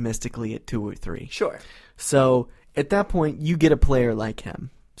now optimistically at 2 or 3. Sure. So at that point, you get a player like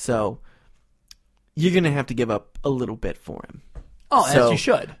him. So you're gonna have to give up a little bit for him. Oh, as you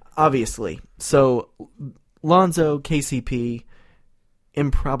should. Obviously. So Lonzo, KCP,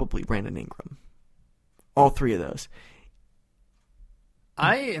 and probably Brandon Ingram. All 3 of those.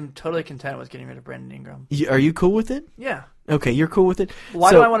 I am totally content with getting rid of Brandon Ingram. Are you cool with it? Yeah. Okay, you're cool with it?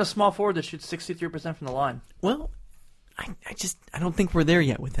 Why do I want a small forward that shoots 63% from the line? Well, I don't think we're there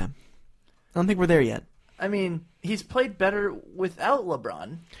yet with him. I don't think we're there yet. I mean, he's played better without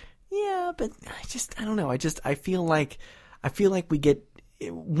LeBron. Yeah, but I don't know. I feel like we get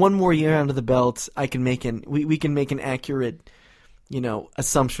one more year under the belt. We can make an accurate,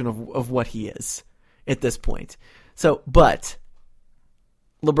 assumption of what he is at this point. So, but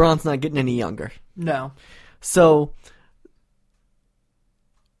LeBron's not getting any younger. No. So,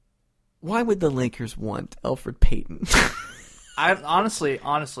 why would the Lakers want Elfrid Payton? I honestly,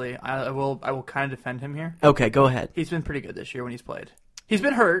 I will kind of defend him here. Okay, go ahead. He's been pretty good this year when he's played. He's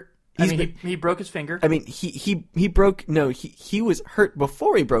been hurt. He broke his finger. I mean, he broke. No, he was hurt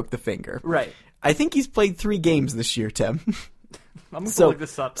before he broke the finger. Right. I think he's played 3 games this year, Tim. I'm going to look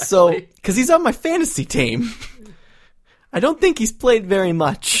this up. Actually. Because he's on my fantasy team. I don't think he's played very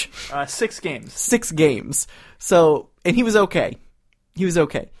much. 6 games. 6 games. So, and he was okay.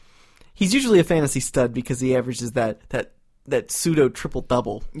 He's usually a fantasy stud because he averages that pseudo triple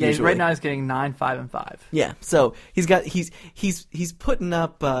double. Yeah, right now he's getting 9, 5, and 5. Yeah, so he's putting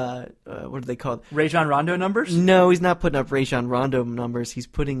up what do they call it? Rajon Rondo numbers? No, he's not putting up Rajon Rondo numbers. He's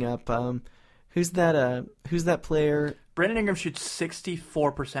putting up who's that player? Brandon Ingram shoots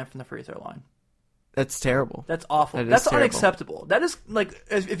 64% from the free throw line. That's terrible. That's awful. That's unacceptable. That is, like,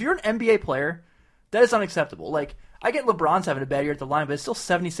 if you're an NBA player, that is unacceptable. Like, I get LeBron's having a bad year at the line, but it's still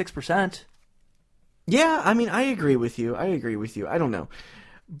 76%. Yeah, I mean, I agree with you. I don't know.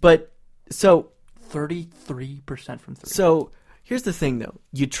 But, so... 33% from 3. So, here's the thing, though.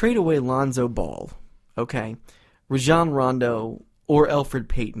 You trade away Lonzo Ball, okay? Rajon Rondo or Elfrid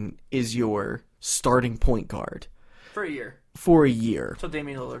Payton is your starting point guard. For a year. So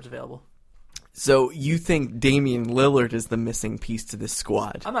Damian Lillard's available. So you think Damian Lillard is the missing piece to this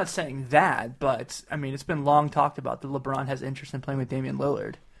squad? I'm not saying that, but, I mean, it's been long talked about that LeBron has interest in playing with Damian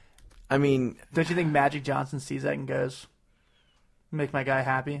Lillard. I mean... Don't you think Magic Johnson sees that and goes, make my guy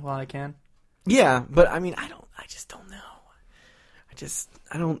happy while I can? Yeah, but, I mean, I just don't know.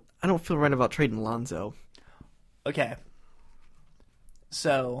 I don't feel right about trading Lonzo. Okay.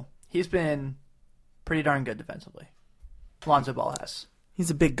 So, he's been pretty darn good defensively. Lonzo Ball has. He's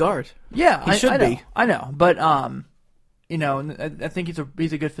a big guard. Yeah, he should be. I know, but you know, and I think he's a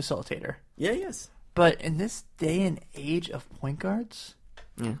good facilitator. Yeah, yes. But in this day and age of point guards,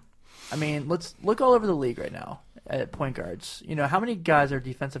 Yeah. I mean, let's look all over the league right now at point guards. You know, how many guys are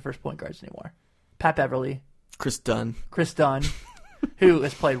defensive first point guards anymore? Pat Beverly, Chris Dunn. who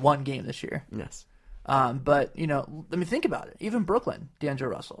has played one game this year. Yes. But, you know, let me think about it. Even Brooklyn,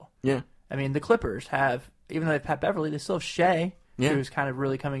 D'Angelo Russell. Yeah. I mean, the Clippers have, even though they have Pat Beverly, they still have Shea, Yeah. who's kind of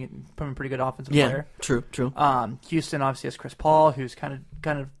really becoming a pretty good offensive Yeah. player. True. Houston obviously has Chris Paul, who's kind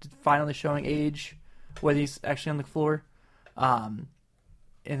of finally showing age, whether he's actually on the floor. And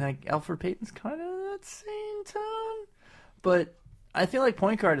like Elfrid Payton's kind of that same tone. But I feel like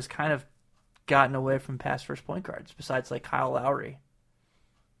point guard has kind of gotten away from past first point guards, besides like Kyle Lowry.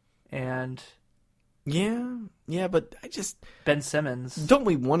 And Yeah, but I just Ben Simmons. don't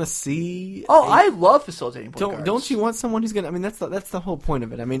we want to see? I love facilitating point guards. Don't you want someone who's gonna? I mean, that's the whole point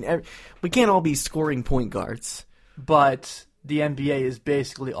of it. I mean, we can't all be scoring point guards. But the NBA is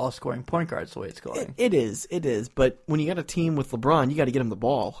basically all scoring point guards the way it's going. It is. But when you got a team with LeBron, you got to get him the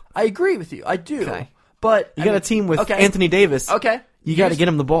ball. I agree with you. I do. Okay. But You got a team with Anthony Davis. Okay. You got to get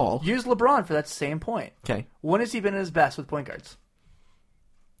him the ball. Use LeBron for that same point. Okay. When has he been at his best with point guards?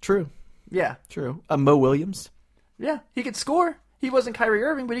 True. Yeah. Mo Williams. Yeah. He could score. He wasn't Kyrie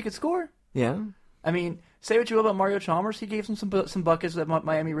Irving, but he could score. Yeah. I mean, say what you will about Mario Chalmers. He gave them some buckets that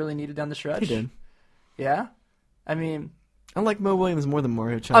Miami really needed down the stretch. He did. Yeah. I mean, I like Mo Williams more than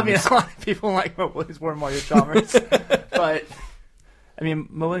Mario Chalmers. a lot of people like Mo Williams more than Mario Chalmers. But, I mean,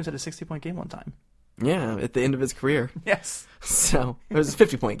 Mo Williams had a 60-point game one time. Yeah, at the end of his career. Yes. So it was a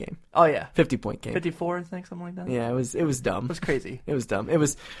 50-point game. Oh, yeah. 50-point game. 54, I think, something like that. Yeah, it was dumb. It was crazy. It was dumb. It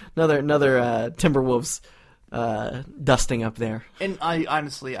was another Timberwolves dusting up there. And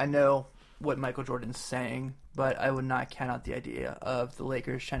I know what Michael Jordan's saying, but I would not count out the idea of the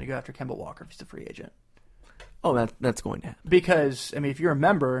Lakers trying to go after Kemba Walker if he's a free agent. Oh, that's going to happen. Because, I mean, if you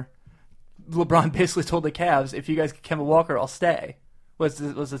remember, LeBron basically told the Cavs, if you guys get Kemba Walker, I'll stay. Was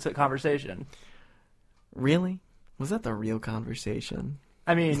the conversation. Really? Was that the real conversation?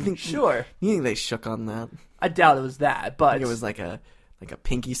 I mean, sure. You think they shook on that? I doubt it was that, but... I think it was like a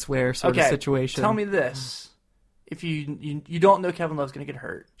pinky swear sort of situation. Tell me this. If you don't know Kevin Love's going to get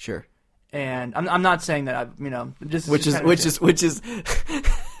hurt. Sure. And I'm not saying that, which is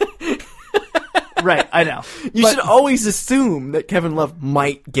right, I know. You should always assume that Kevin Love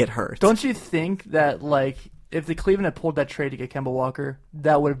might get hurt. Don't you think that, like, if the Cleveland had pulled that trade to get Kemba Walker,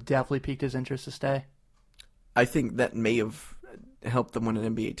 that would have definitely piqued his interest to stay? I think that may have helped them win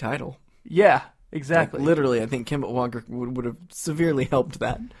an NBA title. Yeah, exactly. Like, literally, I think Kemba Walker would have severely helped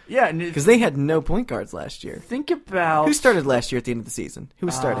that. Yeah, because they had no point guards last year. Think about... Who started last year at the end of the season? Who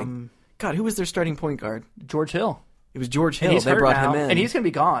was starting? God, who was their starting point guard? George Hill. It was George Hill. They brought him in. And he's going to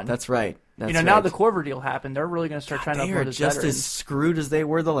be gone. That's right. Now the Korver deal happened. They're really going to start trying to upload his just veterans. as screwed as they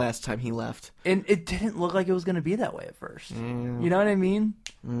were the last time he left. And it didn't look like it was going to be that way at first. Yeah. You know what I mean?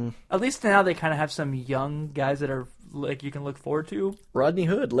 At least now they kind of have some young guys that are like you can look forward to. Rodney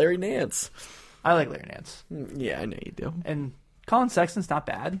Hood, Larry Nance. I like Larry Nance. Yeah, I know you do. And Colin Sexton's not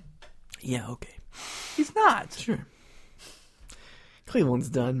bad. Yeah, okay. He's not. Sure. Cleveland's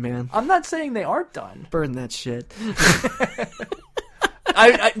done, man. I'm not saying they aren't done. Burn that shit.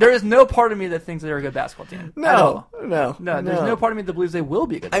 There is no part of me that thinks they're a good basketball team. No. There's no part of me that believes they will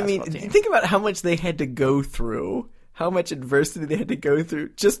be a good basketball team. Think about how much they had to go through, how much adversity they had to go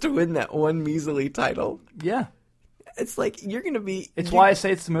through just to win that one measly title. Yeah. It's like you're going to be... It's why I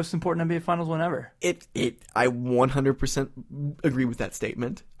say it's the most important NBA Finals win ever. I 100% agree with that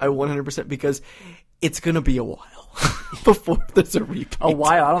statement. I 100% because it's going to be a while before there's a repeat. A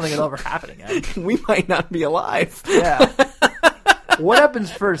while? I don't think it'll ever happen again. We might not be alive. Yeah. What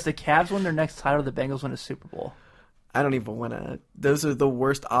happens first? The Cavs win their next title, the Bengals win a Super Bowl. I don't even want to... Those are the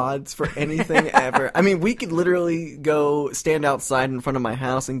worst odds for anything ever. I mean, we could literally go stand outside in front of my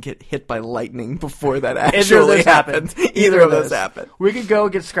house and get hit by lightning before that actually happens. Either of those happen. We could go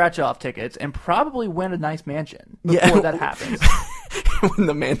get scratch-off tickets and probably win a nice mansion before that happens. Win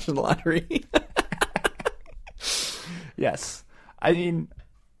the mansion lottery. Yes. I mean,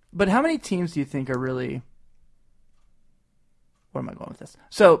 but how many teams do you think are really... Where am I going with this?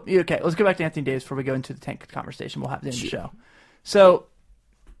 So, okay, let's go back to Anthony Davis before we go into the tank conversation we'll have at the end of the show. So,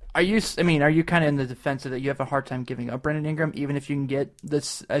 are you kind of in the defensive that you have a hard time giving up Brandon Ingram, even if you can get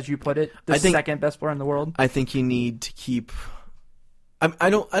this, as you put it, the second best player in the world? I think you need to keep... I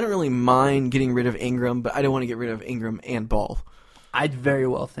don't really mind getting rid of Ingram, but I don't want to get rid of Ingram and Ball. I'd very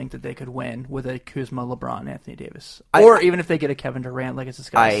well think that they could win with a Kuzma, LeBron, Anthony Davis. Or even if they get a Kevin Durant, like it's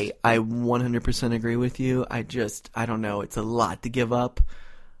discussed. I 100% agree with you. I don't know. It's a lot to give up.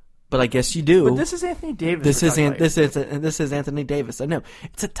 but I guess you do. But this is Anthony Davis. This is Anthony Davis. I know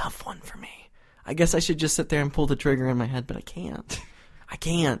it's a tough one for me. I guess I should just sit there and pull the trigger in my head, but I can't. I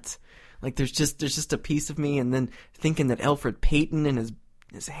can't. Like there's just a piece of me, and then thinking that Elfrid Payton and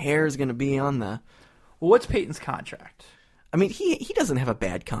his hair is going to be on the. Well, what's Payton's contract? I mean, he doesn't have a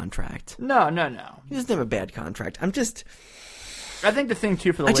bad contract. No. He doesn't have a bad contract. I think the thing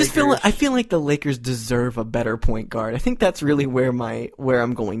too for the Lakers. I feel like the Lakers deserve a better point guard. I think that's really where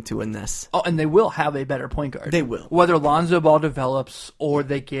I'm going to in this. Oh, and they will have a better point guard. They will. Whether Lonzo Ball develops or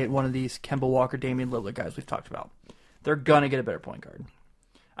they get one of these Kemba Walker, Damian Lillard guys we've talked about, they're gonna get a better point guard.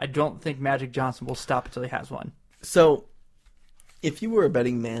 I don't think Magic Johnson will stop until he has one. So, if you were a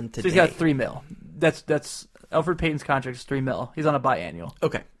betting man today, so he's got $3 million. That's Elfrid Payton's contract is $3 million. He's on a biannual.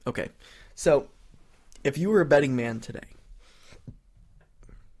 Okay. So, if you were a betting man today.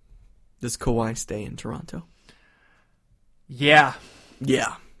 Does Kawhi stay in Toronto? Yeah.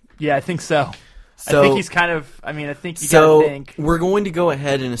 Yeah. Yeah, I think so. So I think he's kind of. I mean, I think you gotta think. We're going to go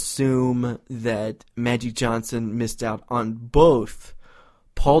ahead and assume that Magic Johnson missed out on both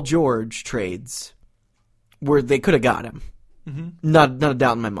Paul George trades, where they could have got him. Mm-hmm. Not a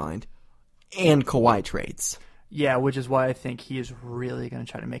doubt in my mind, and Kawhi trades. Yeah, which is why I think he is really going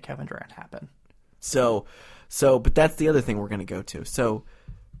to try to make Kevin Durant happen. So, but that's the other thing we're going to go to. So.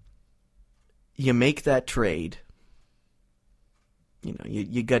 You make that trade. You know,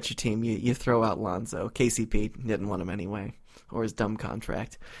 you gut your team. You throw out Lonzo. KCP didn't want him anyway, or his dumb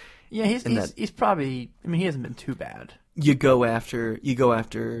contract. Yeah, he's probably. I mean, he hasn't been too bad. You go after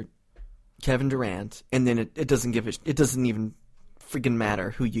Kevin Durant, and then it doesn't even freaking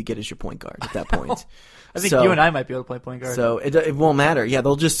matter who you get as your point guard at that point. I think you and I might be able to play point guard. So it won't matter. Yeah,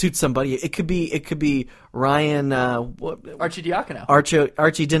 they'll just suit somebody. It could be Ryan Archie Diacono.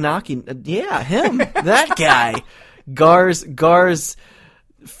 Archie Diacono. Yeah, him. That guy. Gar's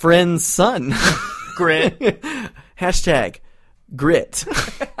friend's son. Grit. Hashtag grit.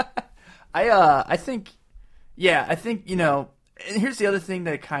 I think you know. And here's the other thing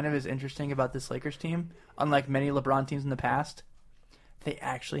that kind of is interesting about this Lakers team. Unlike many LeBron teams in the past, they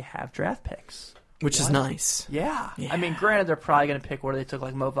actually have draft picks. Which is nice. Yeah. I mean, granted, they're probably going to pick where they took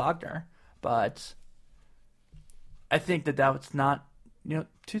like Mo Wagner, but I think that was not,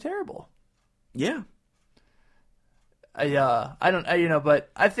 too terrible. Yeah. But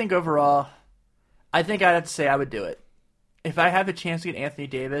I think overall, I think I'd have to say I would do it. If I have a chance to get Anthony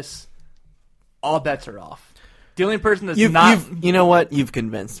Davis, all bets are off. The only person that's you know what? You've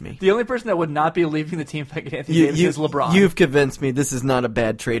convinced me. The only person that would not be leaving the team if I get Anthony Davis is LeBron. You've convinced me. This is not a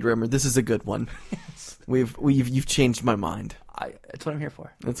bad trade rumor. This is a good one. Yes. You've changed my mind. That's what I'm here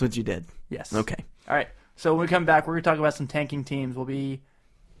for. That's what you did. Yes. Okay. All right. So when we come back, we're going to talk about some tanking teams. We'll be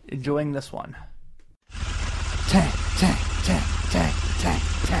enjoying this one. Tank.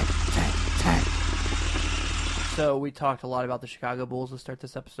 So we talked a lot about the Chicago Bulls to start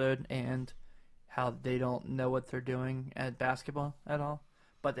this episode and how they don't know what they're doing at basketball at all,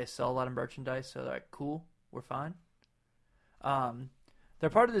 but they sell a lot of merchandise, so they're like, cool, we're fine. They're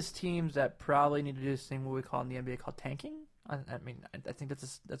part of this teams that probably need to do this thing what we call in the NBA called tanking. I think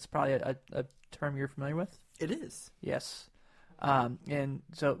that's probably a term you're familiar with. It is. Yes. And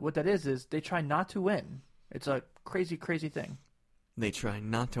so what that is they try not to win. It's a crazy, crazy thing. They try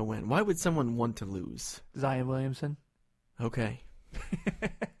not to win. Why would someone want to lose? Zion Williamson. Okay.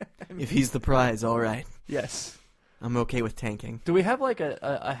 If he's the prize, all right. Yes. I'm okay with tanking. Do we have like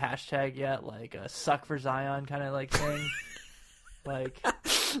a hashtag yet, like a suck for Zion kind of like thing? Like,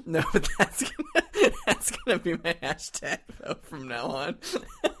 no, but that's gonna be my hashtag though from now on.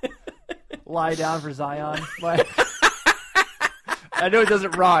 Lie down for Zion. Like, I know it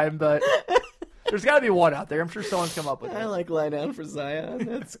doesn't rhyme, but there's got to be one out there. I'm sure someone's come up with it. I like lie down for Zion.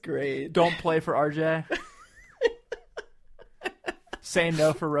 That's great. Don't play for RJ. Say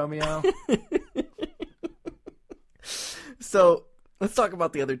no for Romeo. So let's talk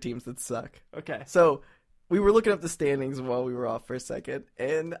about the other teams that suck. Okay. So we were looking up the standings while we were off for a second,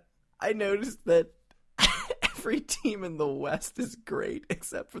 and I noticed that every team in the West is great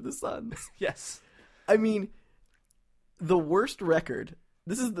except for the Suns. Yes. I mean, the worst record.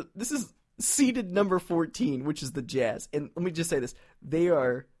 This is seeded number 14, which is the Jazz. And let me just say this: they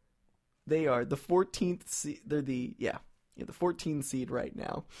are the 14th seed. They're the 14th seed right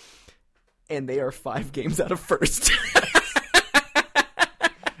now, and they are 5 games out of first.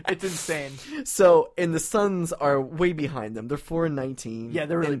 It's insane. So, and the Suns are way behind them. They're 4-19. Yeah,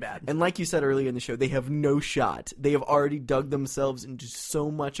 they're really bad. And like you said earlier in the show, they have no shot. They have already dug themselves into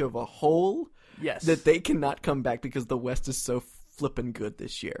so much of a hole. Yes. That they cannot come back because the West is so flippin' good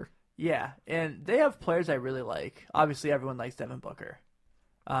this year. Yeah, and they have players I really like. Obviously, everyone likes Devin Booker.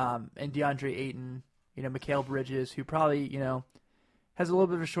 and DeAndre Ayton, Mikal Bridges, who probably, has a little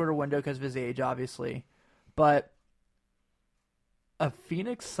bit of a shorter window because of his age, obviously. But a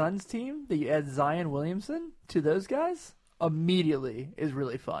Phoenix Suns team that you add Zion Williamson to those guys immediately is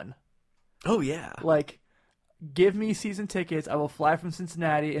really fun. Oh, yeah. Like, give me season tickets. I will fly from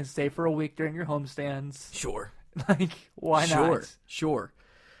Cincinnati and stay for a week during your homestands. Sure. Like, why not? Sure.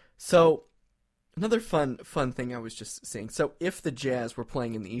 So, another fun thing I was just saying. So, if the Jazz were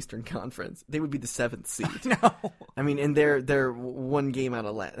playing in the Eastern Conference, they would be the 7th seed. No. I mean, and they're one game out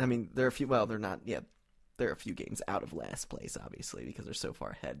of last. I mean, they're a few. Well, they're not yet. They're a few games out of last place, obviously, because they're so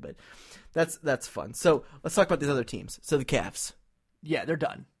far ahead. But that's fun. So let's talk about these other teams. So the Cavs. Yeah, they're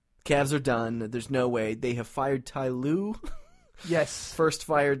done. Cavs are done. There's no way. They have fired Ty Lue. Yes. First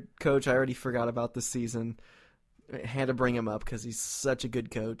fired coach. I already forgot about this season. I had to bring him up because he's such a good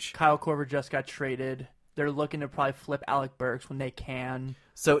coach. Kyle Korver just got traded. They're looking to probably flip Alec Burks when they can.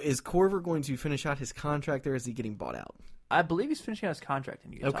 So is Korver going to finish out his contract, or is he getting bought out? I believe he's finishing out his contract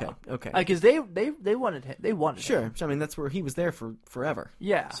in Utah. Okay. Because they wanted him. They wanted sure. him. I mean, that's where he was there for forever.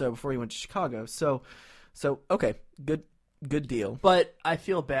 Yeah. So before he went to Chicago. So okay, good deal. But I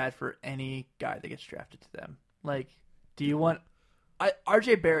feel bad for any guy that gets drafted to them. Like, do you want?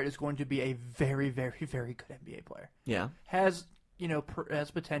 RJ Barrett is going to be a very, very, very good NBA player. Yeah. Has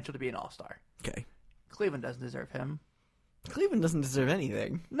potential to be an all-star. Okay. Cleveland doesn't deserve him. Cleveland doesn't deserve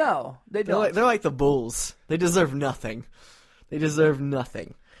anything. No, they don't. They're like the Bulls. They deserve nothing. They deserve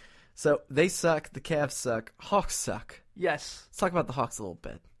nothing. So they suck. The Cavs suck. Hawks suck. Yes. Let's talk about the Hawks a little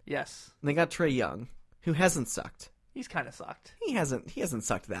bit. Yes. They got Trae Young, who hasn't sucked. He's kind of sucked. He hasn't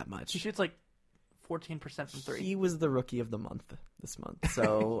sucked that much. He shoots like 14% from three. He was the rookie of the month this month.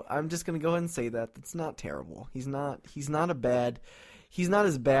 So I'm just gonna go ahead and say that it's not terrible. He's not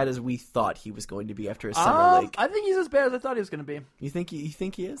as bad as we thought he was going to be after his summer league. I think he's as bad as I thought he was going to be. You think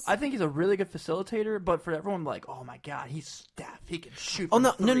he is? I think he's a really good facilitator, but for everyone like, oh my god, he's Steph. He can shoot. Oh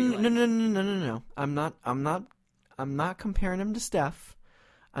no, from no, three. no. I'm not comparing him to Steph.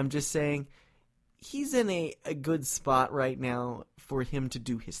 I'm just saying he's in a good spot right now for him to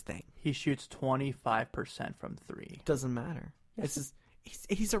do his thing. He shoots 25% from three. Doesn't matter. Yes.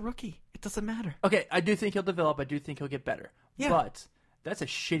 He's a rookie. It doesn't matter. Okay, I do think he'll develop. I do think he'll get better. Yeah. But that's a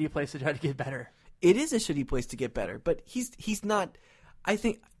shitty place to try to get better. It is a shitty place to get better, but he's not. I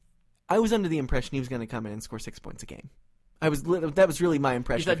think I was under the impression he was going to come in and score 6 points a game. That was really my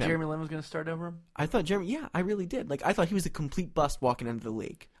impression. You of thought him. Jeremy Lin was going to start over him? I thought I really did. Like, I thought he was a complete bust walking into the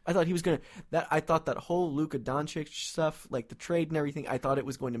league. I thought he was I thought that whole Luka Doncic stuff, like the trade and everything, I thought it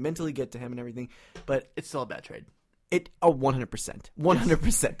was going to mentally get to him and everything. But It's still a bad trade. 100%.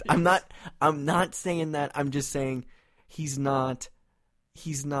 100%. I'm not saying that. I'm just saying he's not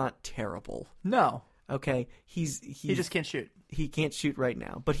terrible. No. Okay? He just can't shoot. He can't shoot right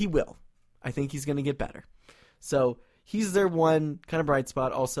now, but he will. I think he's going to get better. So, he's their one kind of bright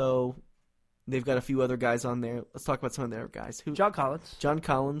spot. Also, they've got a few other guys on there. Let's talk about some of their guys. John Collins. John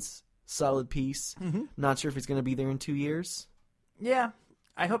Collins, solid piece. Mm-hmm. Not sure if he's going to be there in 2 years. Yeah,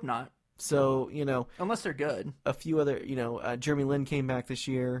 I hope not. So, unless they're good. A few other, Jeremy Lin came back this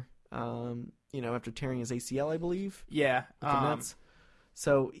year, after tearing his ACL, I believe. Yeah. With the Nets.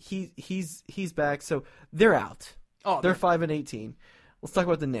 So, he's back. So, they're out. Oh, they're 5-18. Let's talk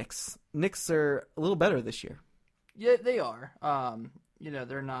about the Knicks. Knicks are a little better this year. Yeah, they are.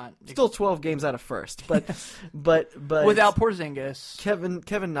 They're not still 12 games out of first, but without Porzingis,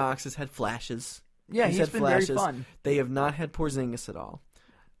 Kevin Knox has had flashes. Yeah, he's been flashes. very fun. They have not had Porzingis at all.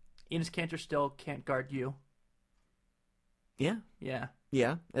 Enes Kanter still can't guard you. Yeah.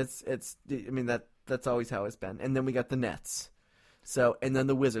 It's. I mean that's always how it's been. And then we got the Nets. So and then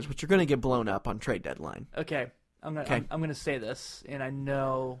the Wizards, which are going to get blown up on trade deadline. Okay. I'm gonna say this, and I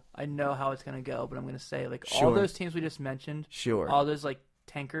know how it's gonna go, but I'm gonna say all those teams we just mentioned, all those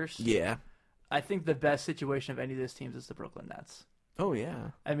tankers. Yeah, I think the best situation of any of those teams is the Brooklyn Nets. Oh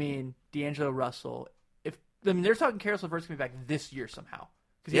yeah, I mean D'Angelo Russell. They're talking Caris LeVert's gonna be back this year somehow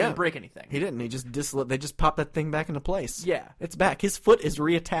because he didn't break anything. He didn't. He they just popped that thing back into place. Yeah, it's back. His foot is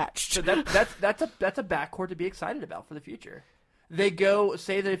reattached. So that's a backcourt to be excited about for the future. They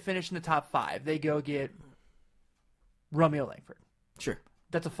finish in the top 5. They go get Romeo Langford. Sure.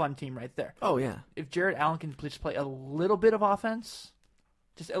 That's a fun team right there. Oh, yeah. If Jared Allen can just play a little bit of offense,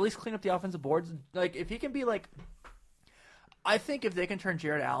 just at least clean up the offensive boards, if he can be I think if they can turn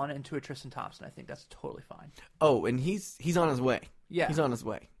Jared Allen into a Tristan Thompson, I think that's totally fine. Oh, and he's on his way. Yeah. He's on his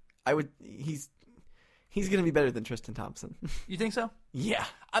way. He's going to be better than Tristan Thompson. You think so? Yeah.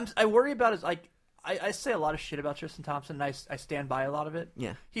 I worry about his, I say a lot of shit about Tristan Thompson, and I stand by a lot of it.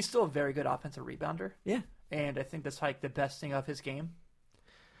 Yeah. He's still a very good offensive rebounder. Yeah. And I think that's the best thing of his game.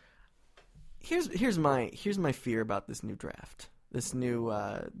 Here's my fear about this new draft. This new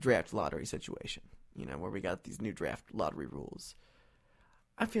draft lottery situation. Where we got these new draft lottery rules.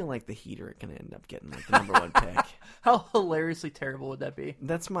 I feel like the Heat are going to end up getting like the number 1 pick. How hilariously terrible would that be?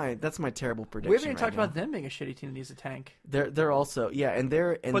 That's my terrible prediction. We haven't even talked now. about them being a shitty team that needs a tank. They're also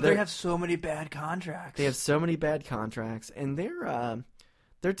but they have so many bad contracts. They have so many bad contracts, and they're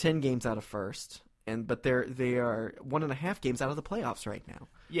 10 games out of first, but they are 1.5 games out of the playoffs right now.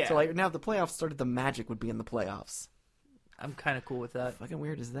 Yeah. So like now if the playoffs started, the Magic would be in the playoffs. I'm kind of cool with that. Fucking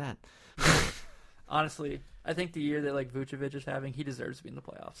weird is that? Honestly, I think the year that like Vucevic is having, he deserves to be in the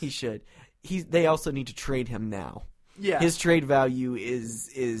playoffs. He should. They also need to trade him now. Yeah. His trade value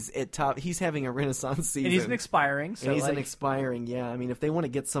is at top. He's having a renaissance season. And he's an expiring. So and he's like, an expiring, yeah. I mean, if they want to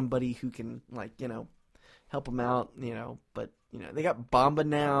get somebody who can, like, help him out, but, they got Bamba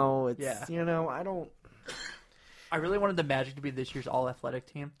now. It's, I don't... I really wanted the Magic to be this year's all-athletic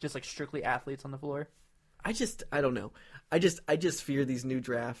team. Just, like, strictly athletes on the floor. I don't know. I just fear these new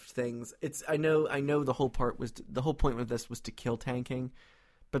draft things. I know the whole point with this was to kill tanking,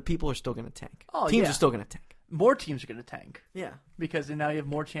 but people are still going to tank. Oh, teams yeah. are still going to tank. More teams are going to tank. Yeah. Because now you have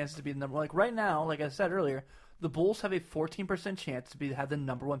more chances to be the number. Like right now, like I said earlier, the Bulls have a 14% chance to have the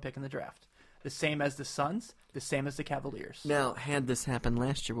number 1 pick in the draft. The same as the Suns, the same as the Cavaliers. Now, had this happened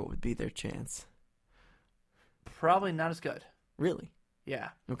last year, what would be their chance? Probably not as good. Really? Yeah.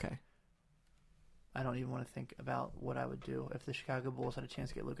 Okay. I don't even want to think about what I would do if the Chicago Bulls had a chance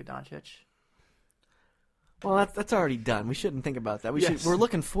to get Luka Doncic. Well, that's already done. We shouldn't think about that. Yes. We're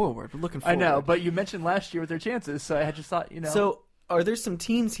looking forward. I know, but you mentioned last year with their chances, so I just thought, So, are there some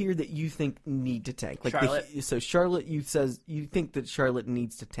teams here that you think need to tank? Like Charlotte. So Charlotte, you think that Charlotte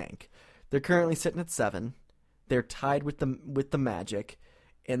needs to tank. They're currently sitting at 7. They're tied with the Magic,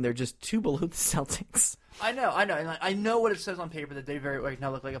 and they're just 2 below the Celtics. I know, and I know what it says on paper that they very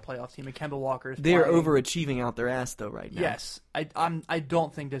now look like a playoff team. And Kemba Walker is They're playing. overachieving out their ass though right now. Yes, I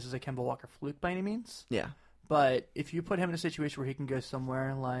don't think this is a Kemba Walker fluke by any means. Yeah. But if you put him in a situation where he can go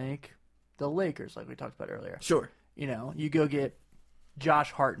somewhere like the Lakers, like we talked about earlier, Sure. You go get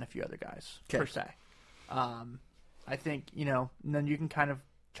Josh Hart and a few other guys per se. I think and then you can kind of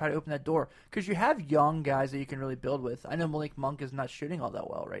try to open that door because you have young guys that you can really build with. I know Malik Monk is not shooting all that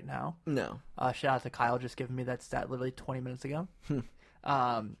well right now. No. Shout out to Kyle just giving me that stat literally 20 minutes ago.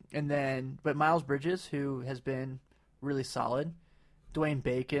 But Miles Bridges, who has been really solid, Dwayne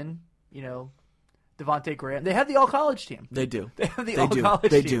Bacon, Devontae Graham. They have the all-college team. They do. They have the all-college team.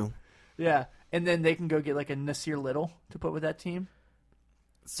 They do. Yeah, and then they can go get like a Nasir Little to put with that team.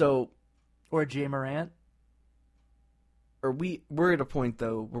 So, or a Jay Morant. We're at a point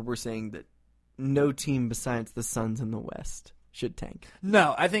though where we're saying that no team besides the Suns in the West should tank.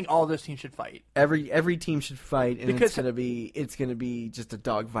 No, I think all those teams should fight. Every team should fight, and because it's gonna be just a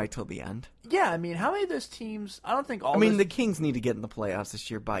dogfight till the end. Yeah, I mean, how many of those teams? I don't think all. the Kings need to get in the playoffs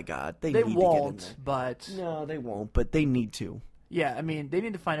this year. By God, they need won't. To get in there. But no, they won't. But they need to. Yeah, I mean, they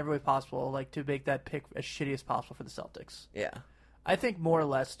need to find every way possible, like to make that pick as shitty as possible for the Celtics. Yeah, I think more or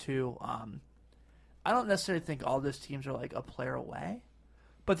less too. I don't necessarily think all those teams are like a player away,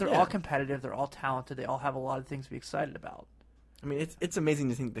 but they're all competitive. They're all talented. They all have a lot of things to be excited about. I mean, it's amazing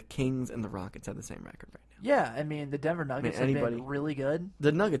to think the Kings and the Rockets have the same record right now. Yeah, I mean, the Denver Nuggets have been really good.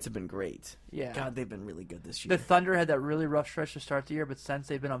 The Nuggets have been great. Yeah. God, they've been really good this year. The Thunder had that really rough stretch to start the year, but since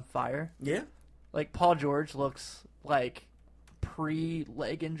they've been on fire. Yeah. Like, Paul George looks like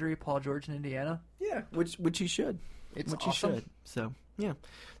pre-leg injury Paul George in Indiana. Yeah, which he should. It's which awesome. he should.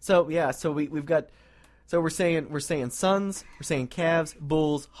 So, yeah. So we've got... So we're saying Suns, we're saying Cavs,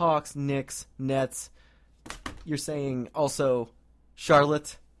 Bulls, Hawks, Knicks, Nets. You're saying also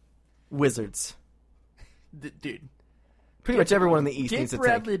Charlotte, Wizards. Dude. Pretty much everyone in the East needs to Get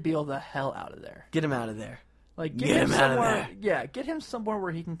Bradley Beal the hell out of there. Get him out of there. Like get him out of there. Yeah, get him somewhere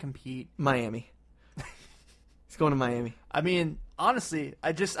where he can compete. Miami. He's going to Miami. I mean, honestly,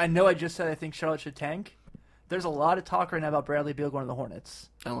 I know I just said I think Charlotte should tank. There's a lot of talk right now about Bradley Beal going to the Hornets.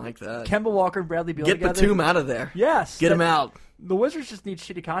 I like that. Kemba Walker and Bradley Beal Get together. Batum out of there. Yes. Get him out. The Wizards just need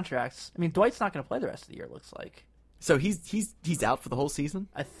shitty contracts. I mean, Dwight's not going to play the rest of the year, it looks like. So he's out for the whole season?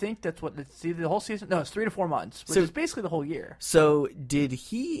 I think that's what it's either the whole season. No, it's 3 to 4 months, which is basically the whole year. So did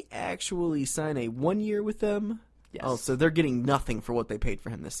he actually sign a 1 year with them? Yes. Oh, so they're getting nothing for what they paid for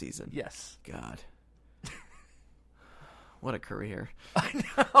him this season. Yes. God. What a career. I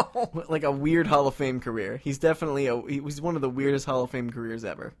know. Like a weird Hall of Fame career. He's definitely he was one of the weirdest Hall of Fame careers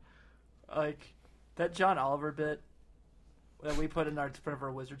ever. Like that John Oliver bit that we put in front of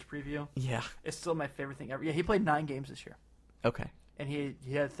our Wizards preview. Yeah. It's still my favorite thing ever. Yeah, he played 9 games this year. Okay. And he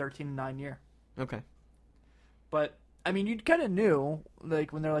had a 13-9 year. Okay. But I mean, you kind of knew,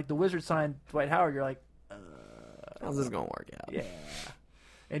 like, when they're like, the Wizards signed Dwight Howard, you're like, how's this going to work out? yeah.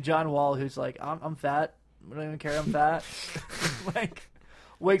 And John Wall, who's like, I'm fat. I don't even care I'm fat. Like,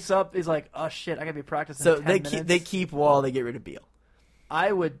 wakes up, he's like, oh, shit, I got to be practicing So 10 they minutes. they keep Wall, they get rid of Beal.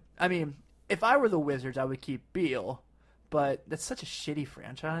 I mean, if I were the Wizards, I would keep Beal. But that's such a shitty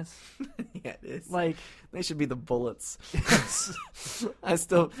franchise. Yeah, it is. Like, They should be the Bullets. I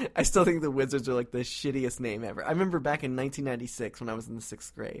still think the Wizards are like the shittiest name ever. I remember back in 1996 when I was in the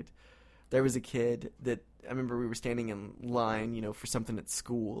 6th grade, there was a kid that I remember we were standing in line, for something at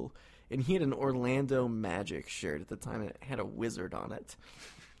school, and he had an Orlando Magic shirt at the time, and it had a wizard on it.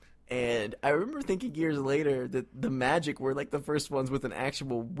 And I remember thinking years later that the Magic were like the first ones with an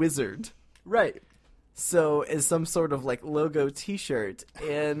actual wizard. right. So as some sort of like logo T-shirt,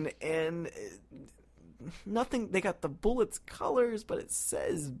 and nothing. They got the Bullets colors, but it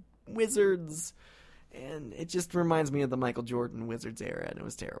says Wizards, and it just reminds me of the Michael Jordan Wizards era, and it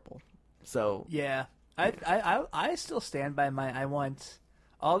was terrible. So Yeah. I still stand by I want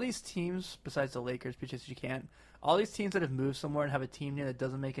all these teams, besides the Lakers, because you can't, all these teams that have moved somewhere and have a team name that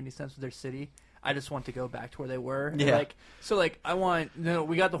doesn't make any sense with their city, I just want to go back to where they were. And Yeah. I want,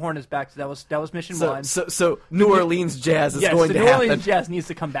 we got the Hornets back. That was mission so one. so New Orleans Jazz is yes, going the to New happen. Orleans Jazz needs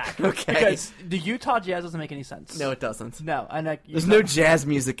to come back. Okay. Because the Utah Jazz doesn't make any sense. No, it doesn't. No. There's no jazz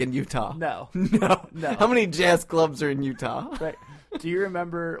music in Utah. No. No. No. How many jazz clubs are in Utah? Right. Do you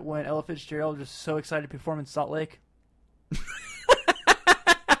remember when Ella Fitzgerald was so excited to perform in Salt Lake?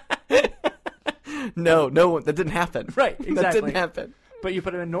 No, that didn't happen. Right, That exactly. didn't happen. But you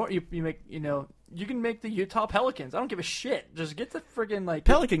put him in you make, you can make the Utah Pelicans. I don't give a shit. Just get the friggin' like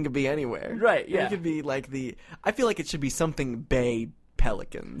Pelican could be anywhere. Right, yeah. It could be like I feel like it should be something Bay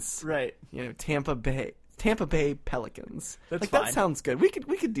Pelicans. right. Tampa Bay Pelicans. That's like fine. That sounds good. We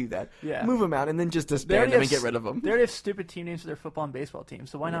could do that. Yeah. Move them out and then just They disband already them have and get rid of them. They already have stupid team names for their football and baseball teams,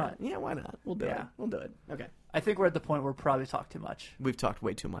 so why not? Yeah, why not? We'll do Yeah. it. We'll do it. Okay. I think we're at the point where we probably talk too much. We've talked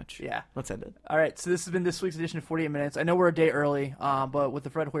way too much. Yeah. Let's end it. All right, so this has been this week's edition of 48 Minutes. I know we're a day early, but with the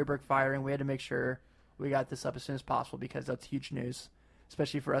Fred Hoiberg firing, we had to make sure we got this up as soon as possible because that's huge news,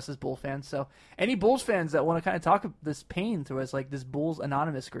 especially for us as Bull fans. So any Bulls fans that want to kind of talk this pain through us, like this Bulls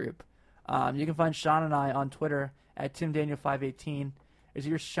Anonymous group, you can find Sean and I on Twitter at TimDaniel518. Is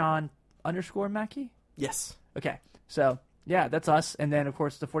yours Sean _Mackey? Yes. Okay, so yeah, that's us. And then, of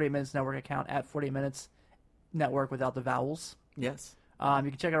course, the 48 Minutes Network account at 48 Minutes Network without the vowels. Yes. You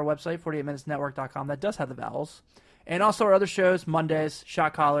can check out our website, 48minutesnetwork.com. That does have the vowels. And also our other shows, Mondays,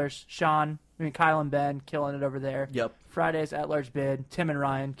 Shot Callers, Kyle and Ben, killing it over there. Yep. Fridays, At Large Bid, Tim and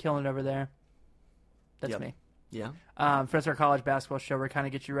Ryan, killing it over there. That's Yep. me. Yeah. Friends College Basketball Show, where we kind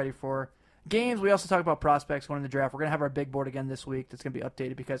of get you ready for games. We also talk about prospects winning the draft. We're going to have our big board again this week that's going to be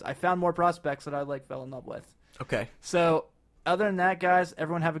updated because I found more prospects that I fell in love with. Okay. So, other than that, guys,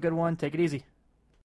 everyone have a good one. Take it easy.